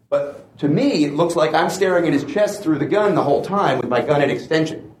is. But to me, it looks like I'm staring at his chest through the gun the whole time with my gun at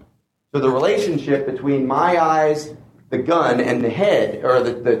extension. So the relationship between my eyes, the gun, and the head, or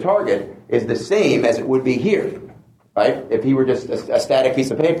the target, is the same as it would be here, right? If he were just a static piece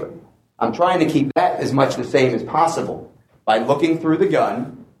of paper. I'm trying to keep that as much the same as possible by looking through the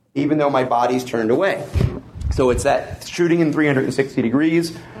gun, even though my body's turned away. So it's that shooting in 360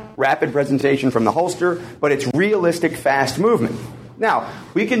 degrees, rapid presentation from the holster, but it's realistic, fast movement. Now,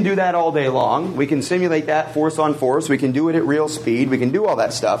 we can do that all day long. We can simulate that force on force. We can do it at real speed. We can do all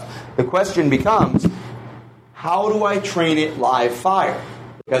that stuff. The question becomes, how do I train it live fire?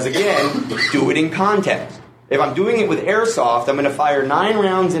 Because again, do it in context. If I'm doing it with airsoft, I'm going to fire 9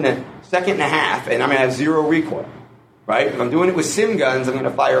 rounds in a second and a half, and I'm going to have 0 recoil. Right? If I'm doing it with sim guns, I'm going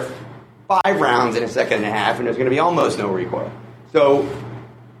to fire 5 rounds in a second and a half, and there's going to be almost no recoil. So,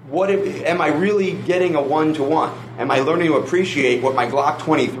 am I really getting a one-to-one? Am I learning to appreciate what my Glock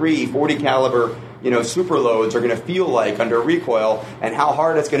 23 40 caliber, super loads are going to feel like under recoil, and how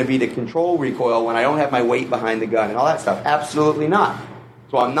hard it's going to be to control recoil when I don't have my weight behind the gun and all that stuff? Absolutely not.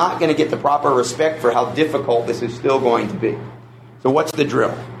 So I'm not going to get the proper respect for how difficult this is still going to be. So what's the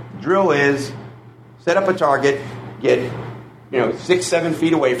drill? The drill is set up a target, get 6-7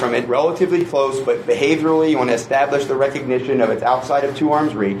 feet away from it, relatively close, but behaviorally you want to establish the recognition of it's outside of 2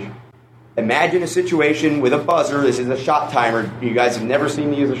 arms reach. Imagine a situation with a buzzer. This is a shot timer. You guys have never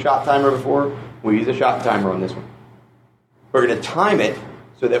seen me use a shot timer before. We use a shot timer on this one. We're going to time it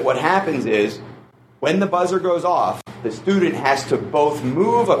so that what happens is when the buzzer goes off, the student has to both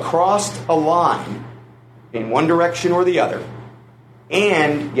move across a line in one direction or the other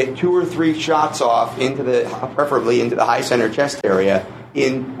and get 2 or 3 shots off preferably into the high center chest area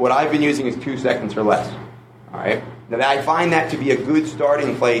in what I've been using is 2 seconds or less. All right. Now I find that to be a good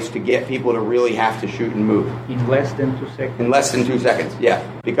starting place to get people to really have to shoot and move. In less than 2 seconds. In less than 2 seconds, yeah.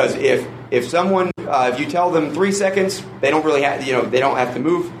 Because if someone if you tell them 3 seconds, they don't really have they don't have to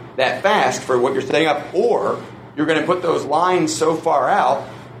move that fast for what you're setting up, or you're going to put those lines so far out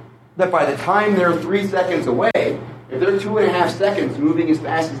that by the time they're 3 seconds away, if they're 2.5 seconds moving as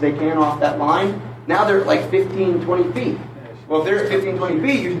fast as they can off that line, now they're at like 15, 20 feet. Well, if they're at 15, 20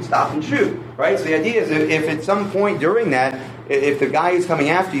 feet, you can stop and shoot, right? So the idea is if at some point during that, if the guy who's coming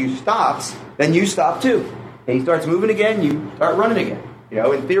after you stops, then you stop too. And he starts moving again, you start running again.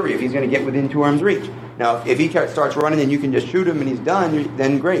 In theory, if he's going to get within 2 arms reach. Now, if he starts running and you can just shoot him and he's done,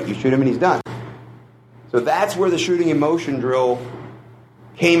 then great, you shoot him and he's done. So that's where the shooting in motion drill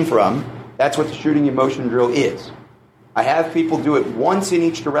came from. That's what the shooting in motion drill is. I have people do it once in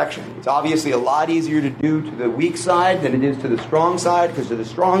each direction. It's obviously a lot easier to do to the weak side than it is to the strong side, because to the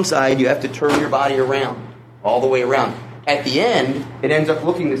strong side, you have to turn your body around, all the way around. At the end, it ends up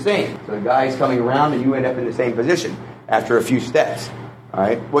looking the same. So the guy's coming around and you end up in the same position after a few steps. All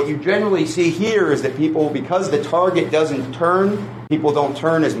right. What you generally see here is that people, because the target doesn't turn, people don't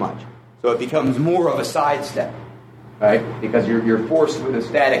turn as much. So it becomes more of a sidestep, right? Because you're forced with a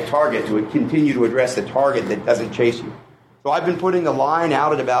static target to continue to address the target that doesn't chase you. So I've been putting the line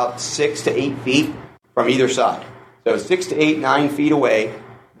out at about 6 to 8 feet from either side. So 6 to 8, 9 feet away,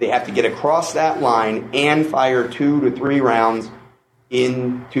 they have to get across that line and fire 2 to 3 rounds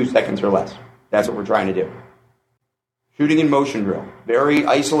in 2 seconds or less. That's what we're trying to do. Shooting in motion drill. Very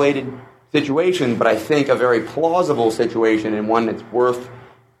isolated situation, but I think a very plausible situation and one that's worth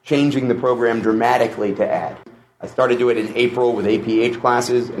changing the program dramatically to add. I started doing it in April with APH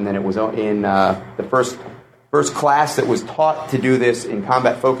classes, and then it was in the first class that was taught to do this in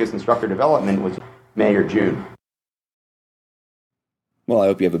combat-focused instructor development was May or June. Well, I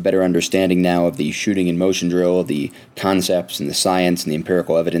hope you have a better understanding now of the shooting in motion drill, the concepts and the science and the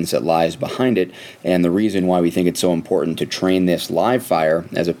empirical evidence that lies behind it, and the reason why we think it's so important to train this live fire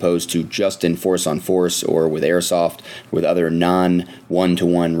as opposed to just in force on force or with airsoft, with other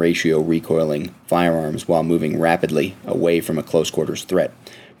non-1-to-1 ratio recoiling firearms while moving rapidly away from a close quarters threat.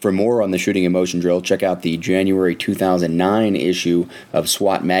 For more on the shooting in motion drill, check out the January 2009 issue of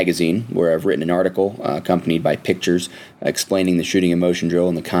SWAT Magazine, where I've written an article accompanied by pictures explaining the shooting in motion drill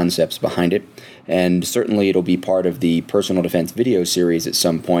and the concepts behind it. And certainly it'll be part of the personal defense video series at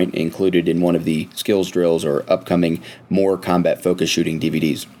some point, included in one of the skills drills or upcoming more combat-focused shooting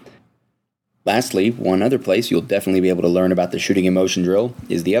DVDs. Lastly, one other place you'll definitely be able to learn about the shooting in motion drill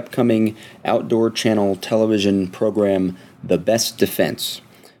is the upcoming Outdoor Channel television program, The Best Defense.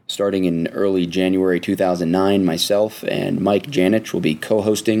 Starting in early January 2009, myself and Mike Janich will be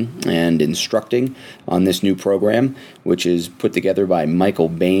co-hosting and instructing on this new program, which is put together by Michael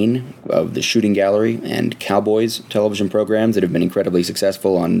Bain of the Shooting Gallery and Cowboys television programs that have been incredibly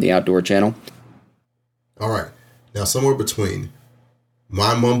successful on the Outdoor Channel. All right. Now, somewhere between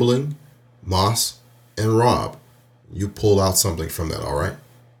my mumbling, Moss, and Rob, you pulled out something from that, all right?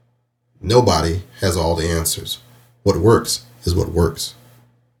 Nobody has all the answers. What works is what works.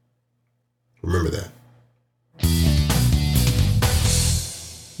 Remember that.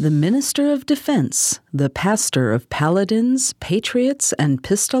 The Minister of Defense, the pastor of paladins, patriots, and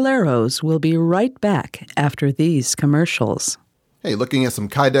pistoleros will be right back after these commercials. Hey, looking at some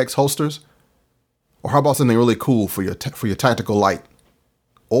Kydex holsters? Or how about something really cool for your tactical light?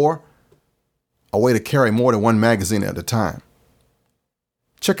 Or a way to carry more than one magazine at a time?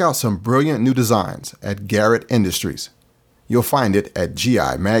 Check out some brilliant new designs at Garrett Industries. You'll find it at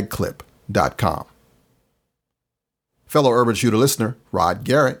gimagclip.com. Fellow Urban Shooter listener Rod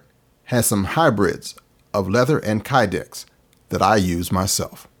Garrett has some hybrids of leather and Kydex that I use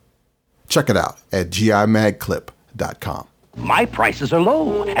myself. Check it out at gimagclip.com. My prices are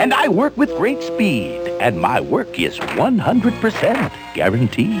low, and I work with great speed, and my work is 100%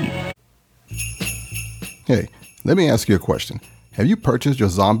 guaranteed. Hey, let me ask you a question. Have you purchased your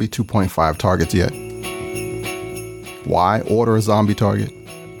Zombie 2.5 targets yet? Why order a Zombie target?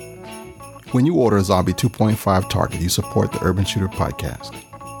 When you order a Zombie 2.5 target, you support the Urban Shooter podcast.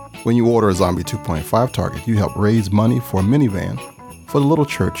 When you order a Zombie 2.5 target, you help raise money for a minivan for the little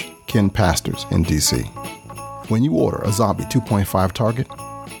church Ken pastors in D.C. When you order a Zombie 2.5 target,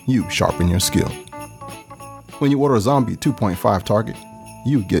 you sharpen your skill. When you order a Zombie 2.5 target,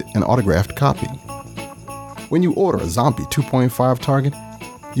 you get an autographed copy. When you order a Zombie 2.5 target,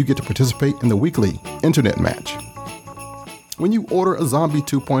 you get to participate in the weekly internet match. When you order a Zombie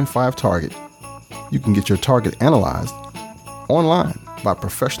 2.5 target, you can get your target analyzed online by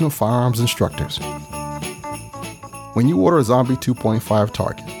professional firearms instructors. When you order a Zombie 2.5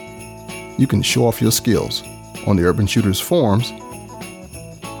 target, you can show off your skills on the Urban Shooters forums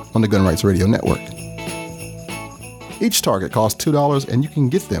on the Gun Rights Radio Network. Each target costs $2 and you can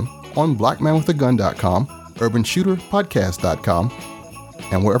get them on blackmanwithagun.com, urbanshooterpodcast.com,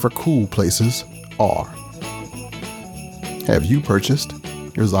 and wherever cool places are. Have you purchased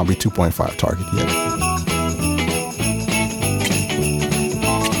your Zombie 2.5 target yet?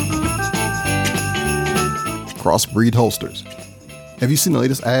 Crossbreed holsters. Have you seen the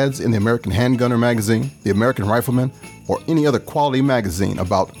latest ads in the American Handgunner magazine, the American Rifleman, or any other quality magazine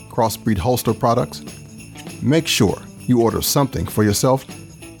about Crossbreed holster products? Make sure you order something for yourself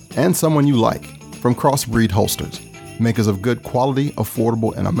and someone you like from Crossbreed holsters, makers of good quality,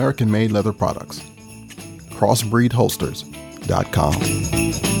 affordable, and American-made leather products. Crossbreedholsters.com.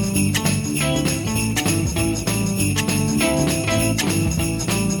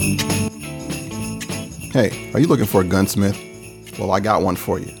 Hey, are you looking for a gunsmith? Well, I got one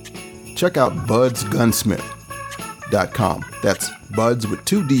for you. Check out budsgunsmith.com. That's Buds with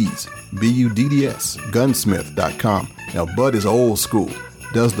 2 D's, B-U-D-D-S, gunsmith.com. Now, Bud is old school,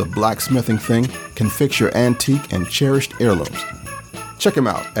 does the blacksmithing thing, can fix your antique and cherished heirlooms. Check him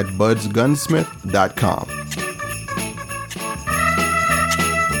out at budsgunsmith.com.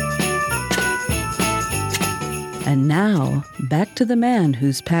 And now, back to the man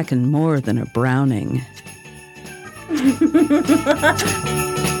who's packing more than a Browning.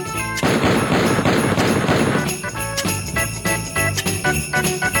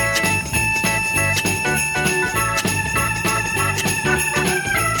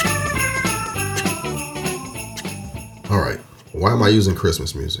 All right, why am I using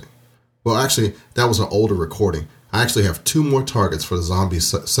Christmas music? Well, actually, that was an older recording. I actually have 2 more targets for the zombie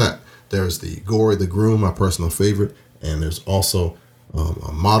set. There's the Gory the Groom, my personal favorite, and there's also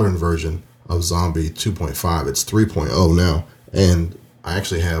a modern version of Zombie 2.5. It's 3.0 now, and I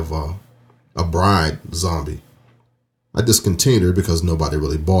actually have a bride zombie. I discontinued her because nobody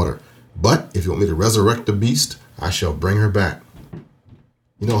really bought her. But if you want me to resurrect the beast, I shall bring her back.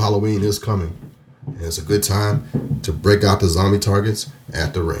 You know Halloween is coming, and it's a good time to break out the zombie targets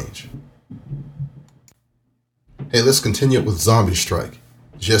at the range. Hey, let's continue with Zombie Strike,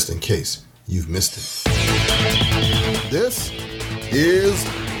 just in case you've missed it. This is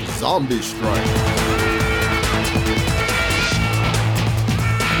Zombie Strike.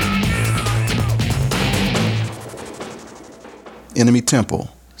 Enemy Temple,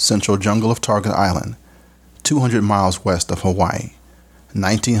 Central Jungle of Target Island, 200 miles west of Hawaii,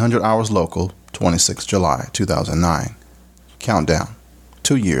 1900 hours local, 26 July 2009. Countdown,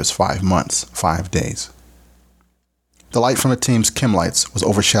 2 years, 5 months, 5 days. The light from the team's chem lights was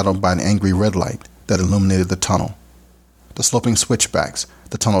overshadowed by an angry red light that illuminated the tunnel. The sloping switchbacks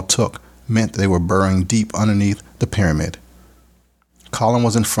the tunnel took meant they were burrowing deep underneath the pyramid. Colin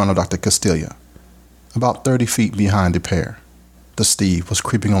was in front of Dr. Castilla, about 30 feet behind the pair. The Steve was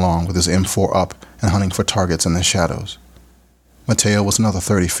creeping along with his M4 up and hunting for targets in the shadows. Mateo was another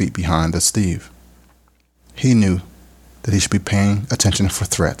 30 feet behind the Steve. He knew that he should be paying attention for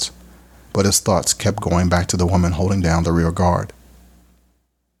threats, but his thoughts kept going back to the woman holding down the rear guard.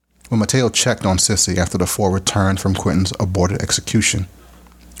 When Mateo checked on Sissy after the 4 returned from Quentin's aborted execution,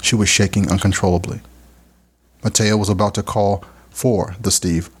 she was shaking uncontrollably. Mateo was about to call for the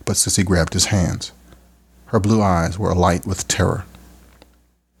Steve, but Sissy grabbed his hands. Her blue eyes were alight with terror.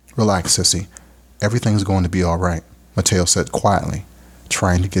 "Relax, Sissy. Everything's going to be all right, Mateo said quietly,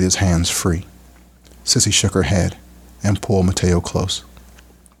 trying to get his hands free. Sissy shook her head and pulled Mateo close.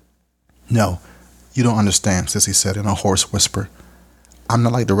 No, you don't understand, Sissy said in a hoarse whisper. I'm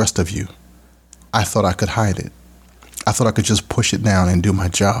not like the rest of you. I thought I could hide it. I thought I could just push it down and do my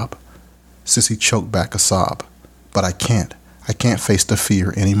job. Sissy choked back a sob. But I can't. I can't face the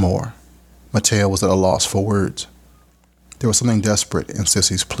fear anymore. Mateo was at a loss for words. There was something desperate in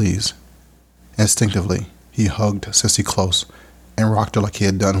Sissy's pleas. Instinctively, he hugged Sissy close and rocked her like he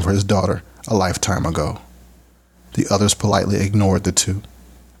had done for his daughter a lifetime ago. The others politely ignored the two.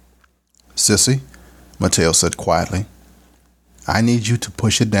 Sissy, Mateo said quietly, I need you to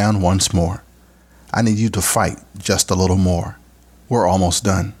push it down once more. I need you to fight just a little more. We're almost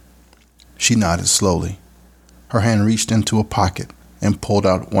done. She nodded slowly. Her hand reached into a pocket and pulled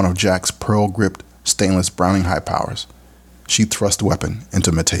out one of Jack's pearl-gripped stainless Browning high powers. She thrust the weapon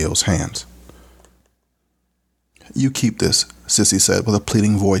into Mateo's hands. You keep this, Sissy said with a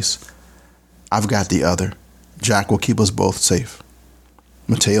pleading voice. I've got the other. Jack will keep us both safe.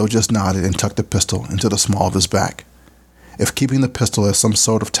 Mateo just nodded and tucked the pistol into the small of his back. If keeping the pistol as some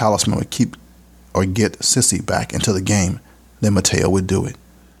sort of talisman would keep or get Sissy back into the game, then Mateo would do it.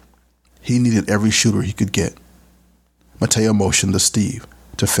 He needed every shooter he could get. Mateo motioned to Steve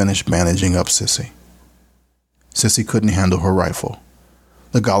to finish bandaging up Sissy. Sissy couldn't handle her rifle.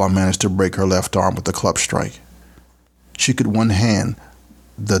 The golem managed to break her left arm with a club strike. She could one-hand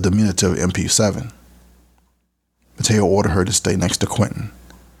the diminutive MP7. Mateo ordered her to stay next to Quentin.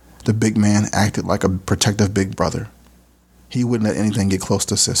 The big man acted like a protective big brother. He wouldn't let anything get close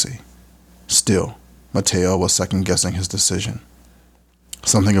to Sissy. Still, Mateo was second-guessing his decision.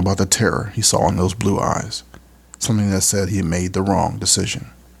 Something about the terror he saw in those blue eyes. Something that said he had made the wrong decision.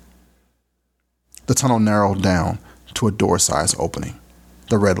 The tunnel narrowed down to a door-sized opening.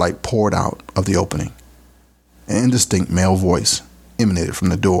 The red light poured out of the opening. An indistinct male voice emanated from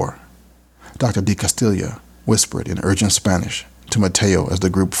the door. Dr. De Castilla whispered in urgent Spanish to Mateo as the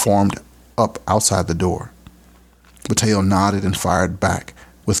group formed up outside the door. Mateo nodded and fired back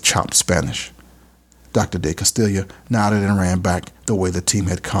with chopped Spanish. Dr. De Castilla nodded and ran back the way the team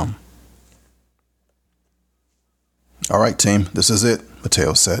had come. All right, team, this is it,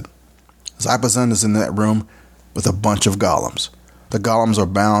 Mateo said. Zypazin is in that room with a bunch of golems. The golems are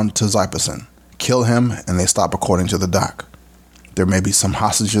bound to Zypazin. Kill him and they stop according to the doc. There may be some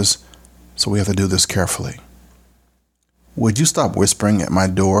hostages, so we have to do this carefully. Would you stop whispering at my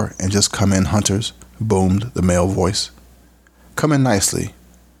door and just come in, hunters? Boomed the male voice. Come in nicely,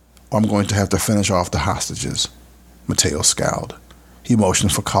 or I'm going to have to finish off the hostages. Mateo scowled. He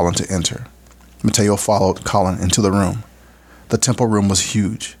motioned for Colin to enter. Mateo followed Colin into the room. The temple room was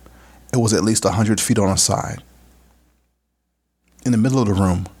huge. It was at least 100 feet on a side. In the middle of the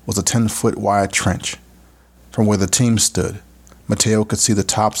room was a 10-foot wide trench. From where the team stood, Mateo could see the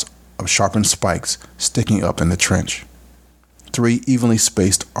tops of sharpened spikes sticking up in the trench. 3 evenly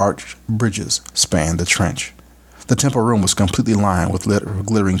spaced arched bridges spanned the trench. The temple room was completely lined with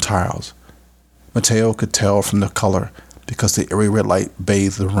glittering tiles. Mateo could tell from the color because the eerie red light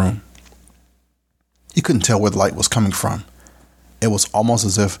bathed the room. He couldn't tell where the light was coming from. It was almost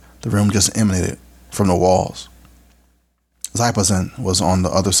as if the room just emanated from the walls. Zypazin was on the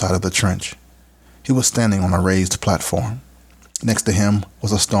other side of the trench. He was standing on a raised platform. Next to him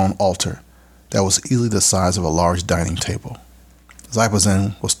was a stone altar that was easily the size of a large dining table.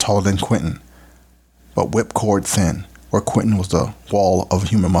 Zypazin was taller than Quentin, but whipcord thin, where Quentin was the wall of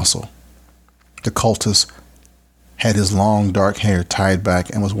human muscle. The cultist had his long dark hair tied back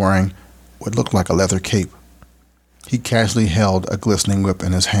and was wearing what looked like a leather cape. He casually held a glistening whip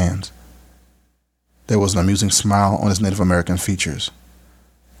in his hands. There was an amusing smile on his Native American features.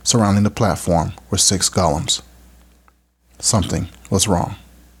 Surrounding the platform were 6 golems. Something was wrong.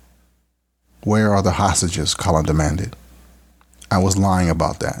 Where are the hostages? Colin demanded. I was lying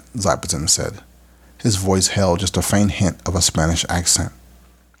about that, Zypazin said. His voice held just a faint hint of a Spanish accent.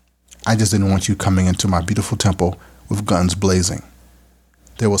 I just didn't want you coming into my beautiful temple with guns blazing.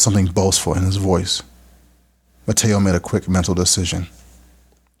 There was something boastful in his voice. Mateo made a quick mental decision.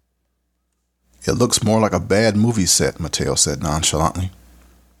 It looks more like a bad movie set, Mateo said nonchalantly.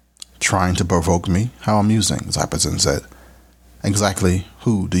 Trying to provoke me? How amusing, Zypazin said. Exactly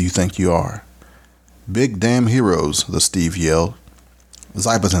who do you think you are? Big damn heroes, the Steve yelled.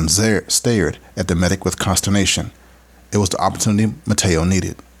 Zypazin stared at the medic with consternation. It was the opportunity Mateo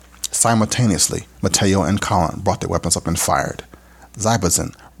needed. Simultaneously, Mateo and Colin brought their weapons up and fired.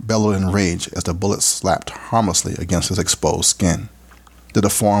 Zypazin bellowed in rage as the bullets slapped harmlessly against his exposed skin. The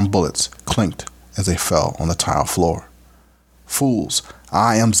deformed bullets clinked as they fell on the tile floor. Fools,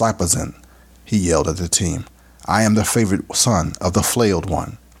 I am Zypazin, he yelled at the team. I am the favorite son of the flailed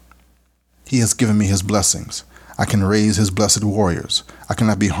one. He has given me his blessings. I can raise his blessed warriors. I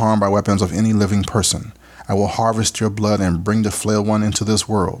cannot be harmed by weapons of any living person. I will harvest your blood and bring the flailed one into this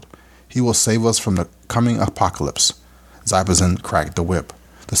world. He will save us from the coming apocalypse. Zypazin cracked the whip.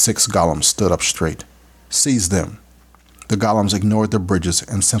 The 6 golems stood up straight. Seize them. The golems ignored the bridges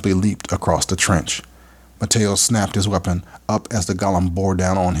and simply leaped across the trench. Mateo snapped his weapon up as the golem bore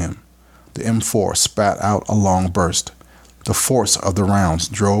down on him. The M4 spat out a long burst. The force of the rounds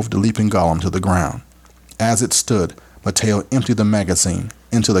drove the leaping golem to the ground. As it stood, Mateo emptied the magazine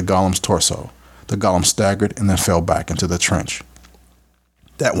into the golem's torso. The golem staggered and then fell back into the trench.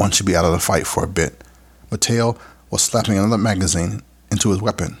 That one should be out of the fight for a bit. Mateo was slapping another magazine into his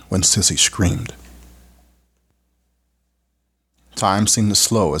weapon when Sissy screamed. Time seemed to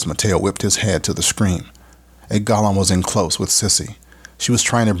slow as Mateo whipped his head to the scream. A golem was in close with Sissy. She was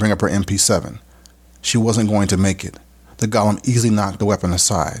trying to bring up her MP7. She wasn't going to make it. The golem easily knocked the weapon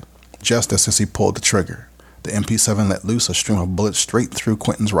aside, just as Sissy pulled the trigger. The MP7 let loose a stream of bullets straight through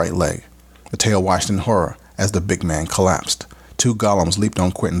Quentin's right leg. Mateo watched in horror as the big man collapsed. 2 golems leaped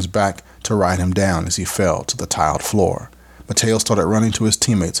on Quentin's back to ride him down as he fell to the tiled floor. Mateo started running to his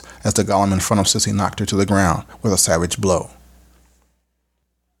teammates as the golem in front of Sissy knocked her to the ground with a savage blow.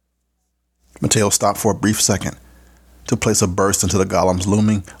 Mateo stopped for a brief second to place a burst into the golems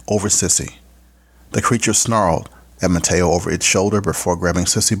looming over Sissy. The creature snarled at Mateo over its shoulder before grabbing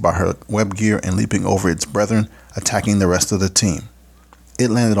Sissy by her web gear and leaping over its brethren, attacking the rest of the team. It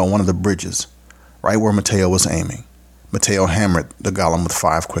landed on one of the bridges, right where Mateo was aiming. Mateo hammered the golem with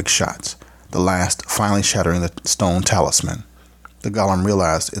 5 quick shots, the last finally shattering the stone talisman. The golem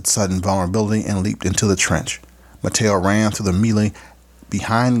realized its sudden vulnerability and leaped into the trench. Mateo ran through the melee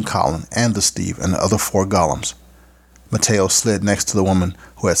behind Colin and the Steve and the other 4 golems. Mateo slid next to the woman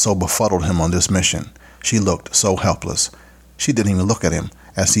who had so befuddled him on this mission. She looked so helpless. She didn't even look at him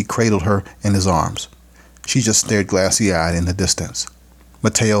as he cradled her in his arms. She just stared glassy-eyed in the distance.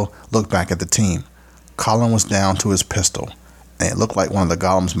 Mateo looked back at the team. Colin was down to his pistol, and it looked like one of the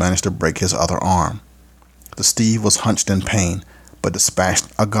golems managed to break his other arm. The Steve was hunched in pain, but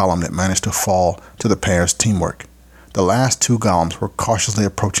dispatched a golem that managed to fall to the pair's teamwork. The last 2 golems were cautiously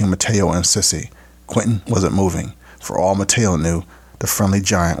approaching Mateo and Sissy. Quentin wasn't moving. For all Mateo knew, the friendly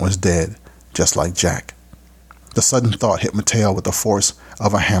giant was dead, just like Jack. The sudden thought hit Mateo with the force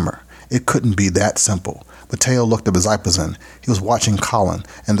of a hammer. It couldn't be that simple. Mateo looked at Zypazin. He was watching Colin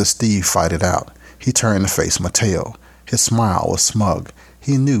and the Steve fight it out. He turned to face Mateo. His smile was smug.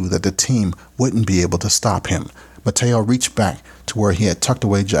 He knew that the team wouldn't be able to stop him. Mateo reached back to where he had tucked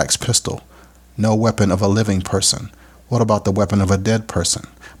away Jack's pistol. No weapon of a living person. What about the weapon of a dead person?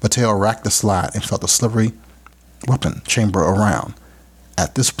 Mateo racked the slide and felt the slippery weapon chamber around.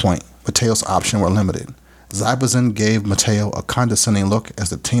 At this point, Mateo's options were limited. Zypazin gave Mateo a condescending look as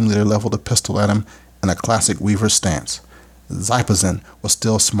the team leader leveled a pistol at him in a classic Weaver stance. Zypazin was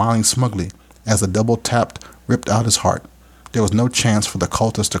still smiling smugly as the double tap ripped out his heart. There was no chance for the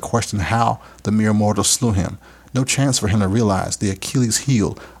cultist to question how the mere mortal slew him. No chance for him to realize the Achilles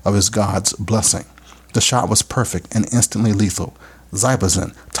heel of his god's blessing. The shot was perfect and instantly lethal.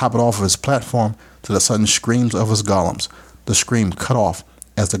 Zypazin toppled off of his platform to the sudden screams of his golems. The scream cut off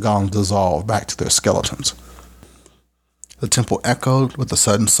as the golems dissolved back to their skeletons. The temple echoed with a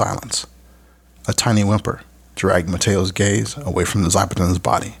sudden silence. A tiny whimper dragged Mateo's gaze away from the Zypazin's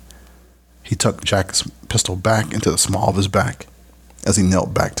body. He tucked Jack's pistol back into the small of his back as he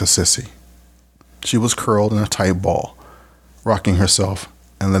knelt back to Sissy. She was curled in a tight ball, rocking herself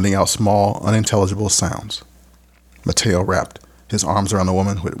and letting out small, unintelligible sounds. Mateo wrapped his arms around the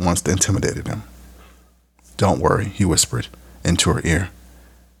woman who had once intimidated him. "Don't worry," he whispered into her ear.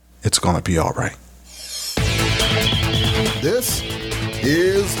 "It's gonna be all right." This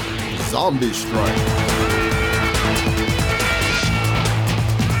is Zombie Strike.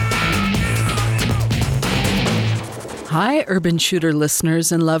 Hi, Urban Shooter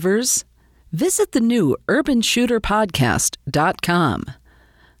listeners and lovers. Visit the new urbanshooterpodcast.com.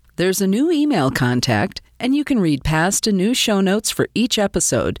 There's a new email contact, and you can read past and new show notes for each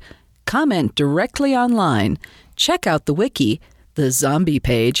episode, comment directly online, check out the wiki, the zombie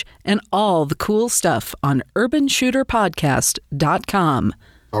page, and all the cool stuff on urbanshooterpodcast.com.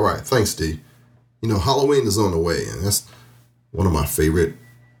 All right, thanks, Dee. You know, Halloween is on the way, and that's one of my favorite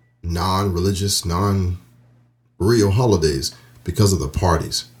non-religious, non-real holidays because of the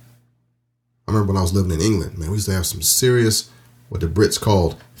parties. I remember when I was living in England, man, we used to have some serious, what the Brits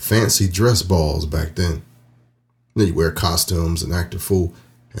called fancy dress balls back then. You know, you wear costumes and act a fool,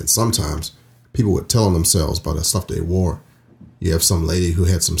 and sometimes people would tell on themselves by the stuff they wore. You have some lady who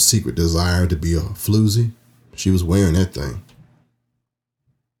had some secret desire to be a floozy. She was wearing that thing.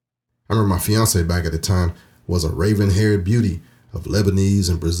 I remember my fiance back at the time was a raven-haired beauty of Lebanese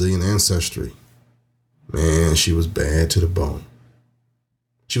and Brazilian ancestry. Man, she was bad to the bone.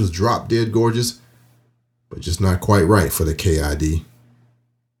 She was drop-dead gorgeous, but just not quite right for the KID.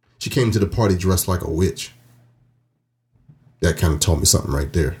 She came to the party dressed like a witch. That kind of told me something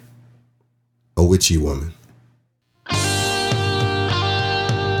right there. A witchy woman.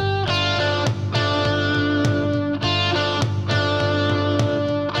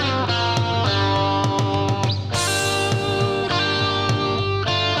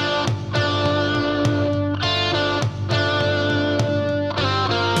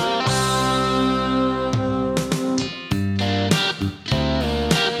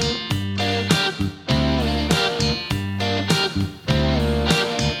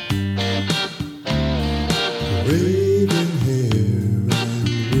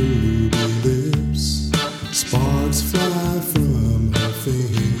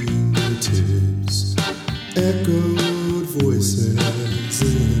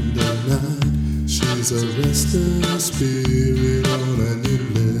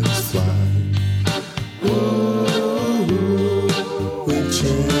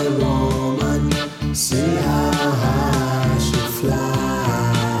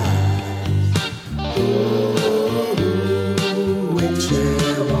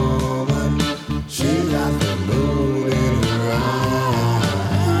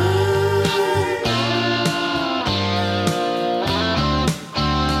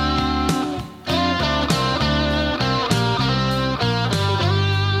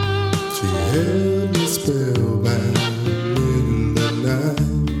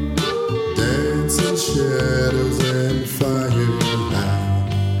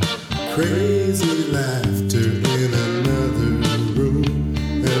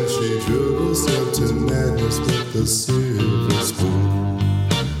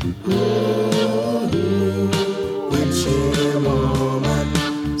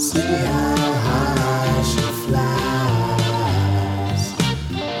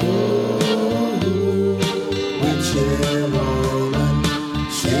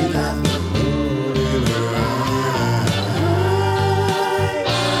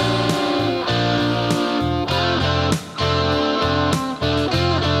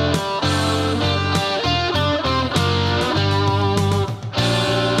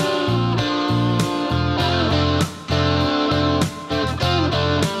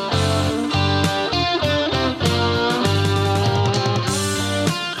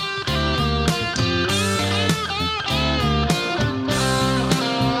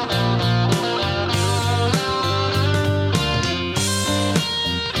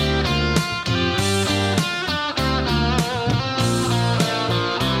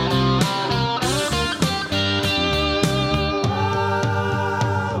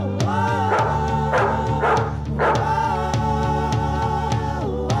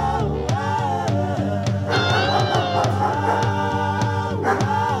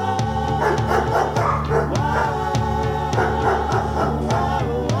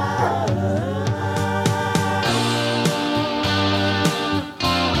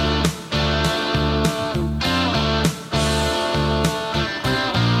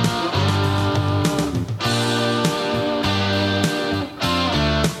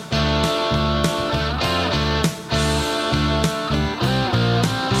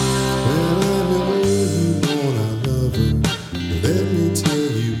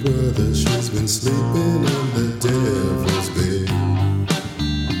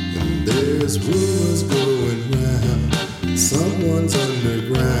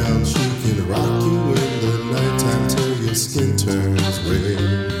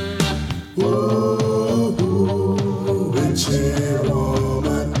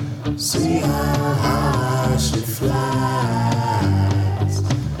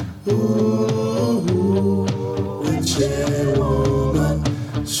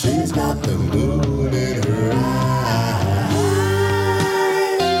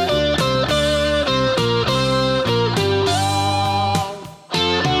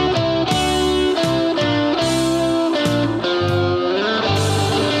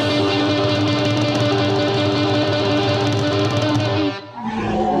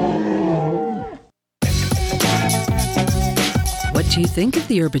 What do you think of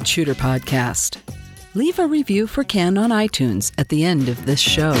the Urban Shooter podcast? Leave a review for Ken on iTunes at the end of this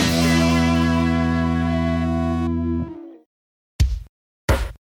show.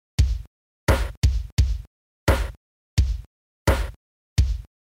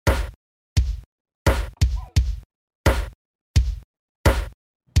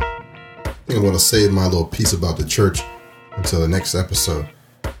 I'm going to save my little piece about the church until the next episode.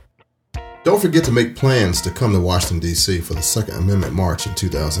 Don't forget to make plans to come to Washington, D.C. for the Second Amendment March in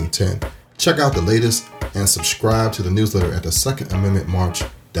 2010. Check out the latest and subscribe to the newsletter at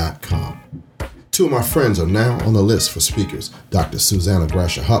thesecondamendmentmarch.com. Two of my friends are now on the list for speakers, Dr. Susanna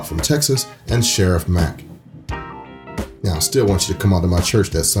Grasher-Hupp from Texas and Sheriff Mack. Now, I still want you to come out to my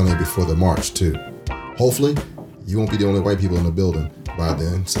church that Sunday before the march, too. Hopefully, you won't be the only white people in the building by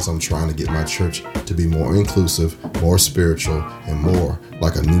then, since I'm trying to get my church to be more inclusive, more spiritual, and more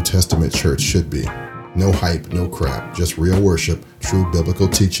like a New Testament church should be. No hype, no crap, just real worship, true biblical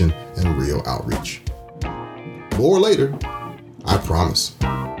teaching, and real outreach. More later, I promise.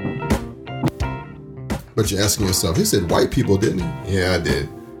 But you're asking yourself, he said white people, didn't he? Yeah, I did.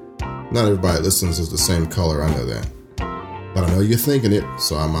 Not everybody that listens is the same color, I know that. But I know you're thinking it,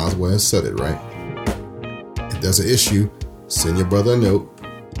 so I might as well have said it, right? If there's an issue, send your brother a note.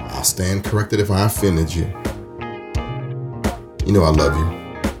 I'll stand corrected if I offended you. You know I love you.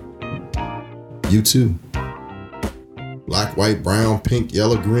 You too. Black, white, brown, pink,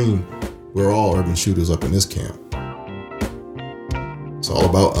 yellow, green. We're all urban shooters up in this camp. It's all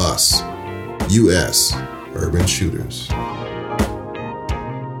about us. U.S. urban shooters.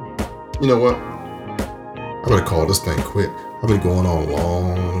 You know what? I better call this thing quit. I've been going on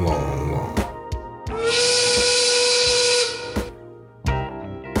long.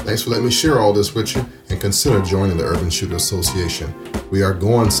 Thanks for letting me share all this with you, and consider joining the Urban Shooter Association. We are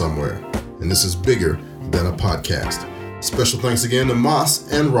going somewhere, and this is bigger than a podcast. Special thanks again to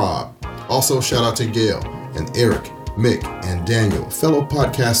Moss and Rob. Also, shout out to Gail and Eric, Mick, and Daniel, fellow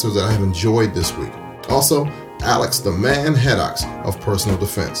podcasters that I have enjoyed this week. Also, Alex the Man Haddox of Personal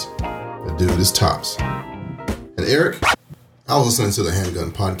Defense. The dude is tops. And Eric, I was listening to the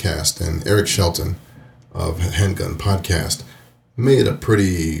Handgun Podcast, and Eric Shelton of Handgun Podcast made a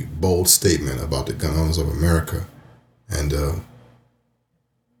pretty bold statement about the gun owners of America. And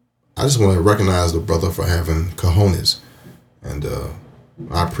I just want to recognize the brother for having cojones. And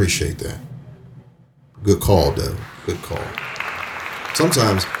I appreciate that. Good call, Dave. Good call.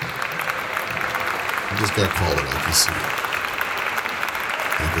 Sometimes you just got to call it like you see it.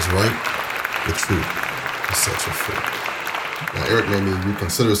 And if it's right, the truth will set you free. Now, Eric made me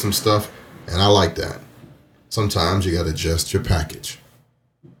reconsider some stuff, and I like that. Sometimes you got to adjust your package.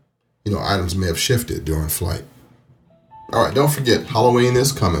 You know, items may have shifted during flight. All right, don't forget, Halloween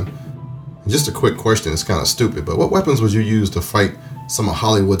is coming. And just a quick question, it's kind of stupid, but what weapons would you use to fight some of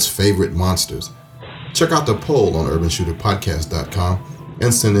Hollywood's favorite monsters? Check out the poll on urbanshooterpodcast.com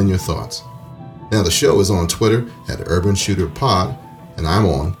and send in your thoughts. Now, the show is on Twitter at urbanshooterpod, and I'm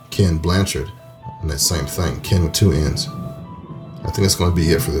on Ken Blanchard, and that same thing, Ken with 2 N's. I think that's going to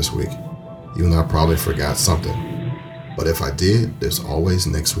be it for this week, even though I probably forgot something. But if I did, there's always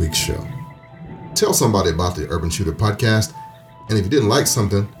next week's show. Tell somebody about the Urban Shooter Podcast, and if you didn't like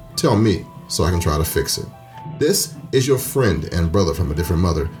something, tell me so I can try to fix it. This is your friend and brother from a different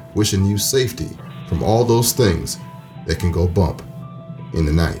mother, wishing you safety from all those things that can go bump in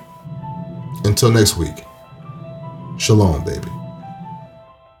the night. Until next week, shalom, baby.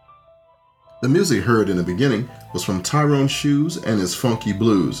 The music heard in the beginning was from Tyrone Shoes and his Funky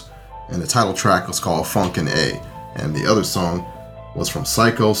Blues, and the title track was called Funkin' A, and the other song was from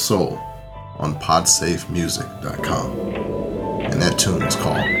Psycho Soul on podsafemusic.com, and that tune was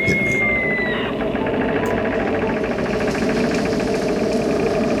called